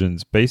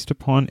decisions based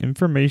upon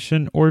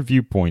information or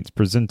viewpoints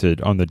presented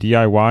on the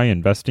DIY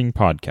Investing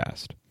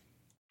Podcast.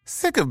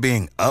 Sick of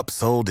being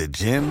upsold at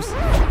gyms?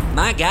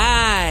 My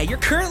guy, you're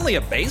currently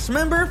a base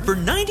member? For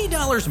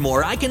 $90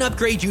 more, I can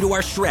upgrade you to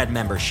our Shred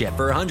membership.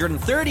 For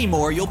 $130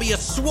 more, you'll be a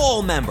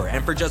Swole member.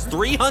 And for just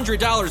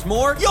 $300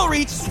 more, you'll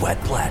reach Sweat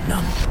Platinum.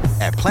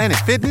 At Planet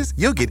Fitness,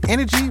 you'll get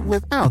energy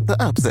without the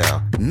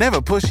upsell.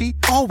 Never pushy,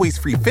 always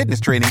free fitness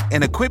training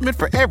and equipment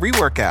for every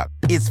workout.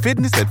 It's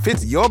fitness that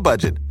fits your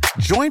budget.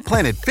 Join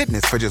Planet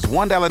Fitness for just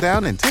 $1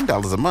 down and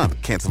 $10 a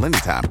month. Cancel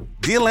anytime.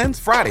 Deal ends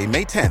Friday,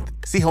 May 10th.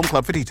 See Home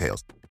Club for details.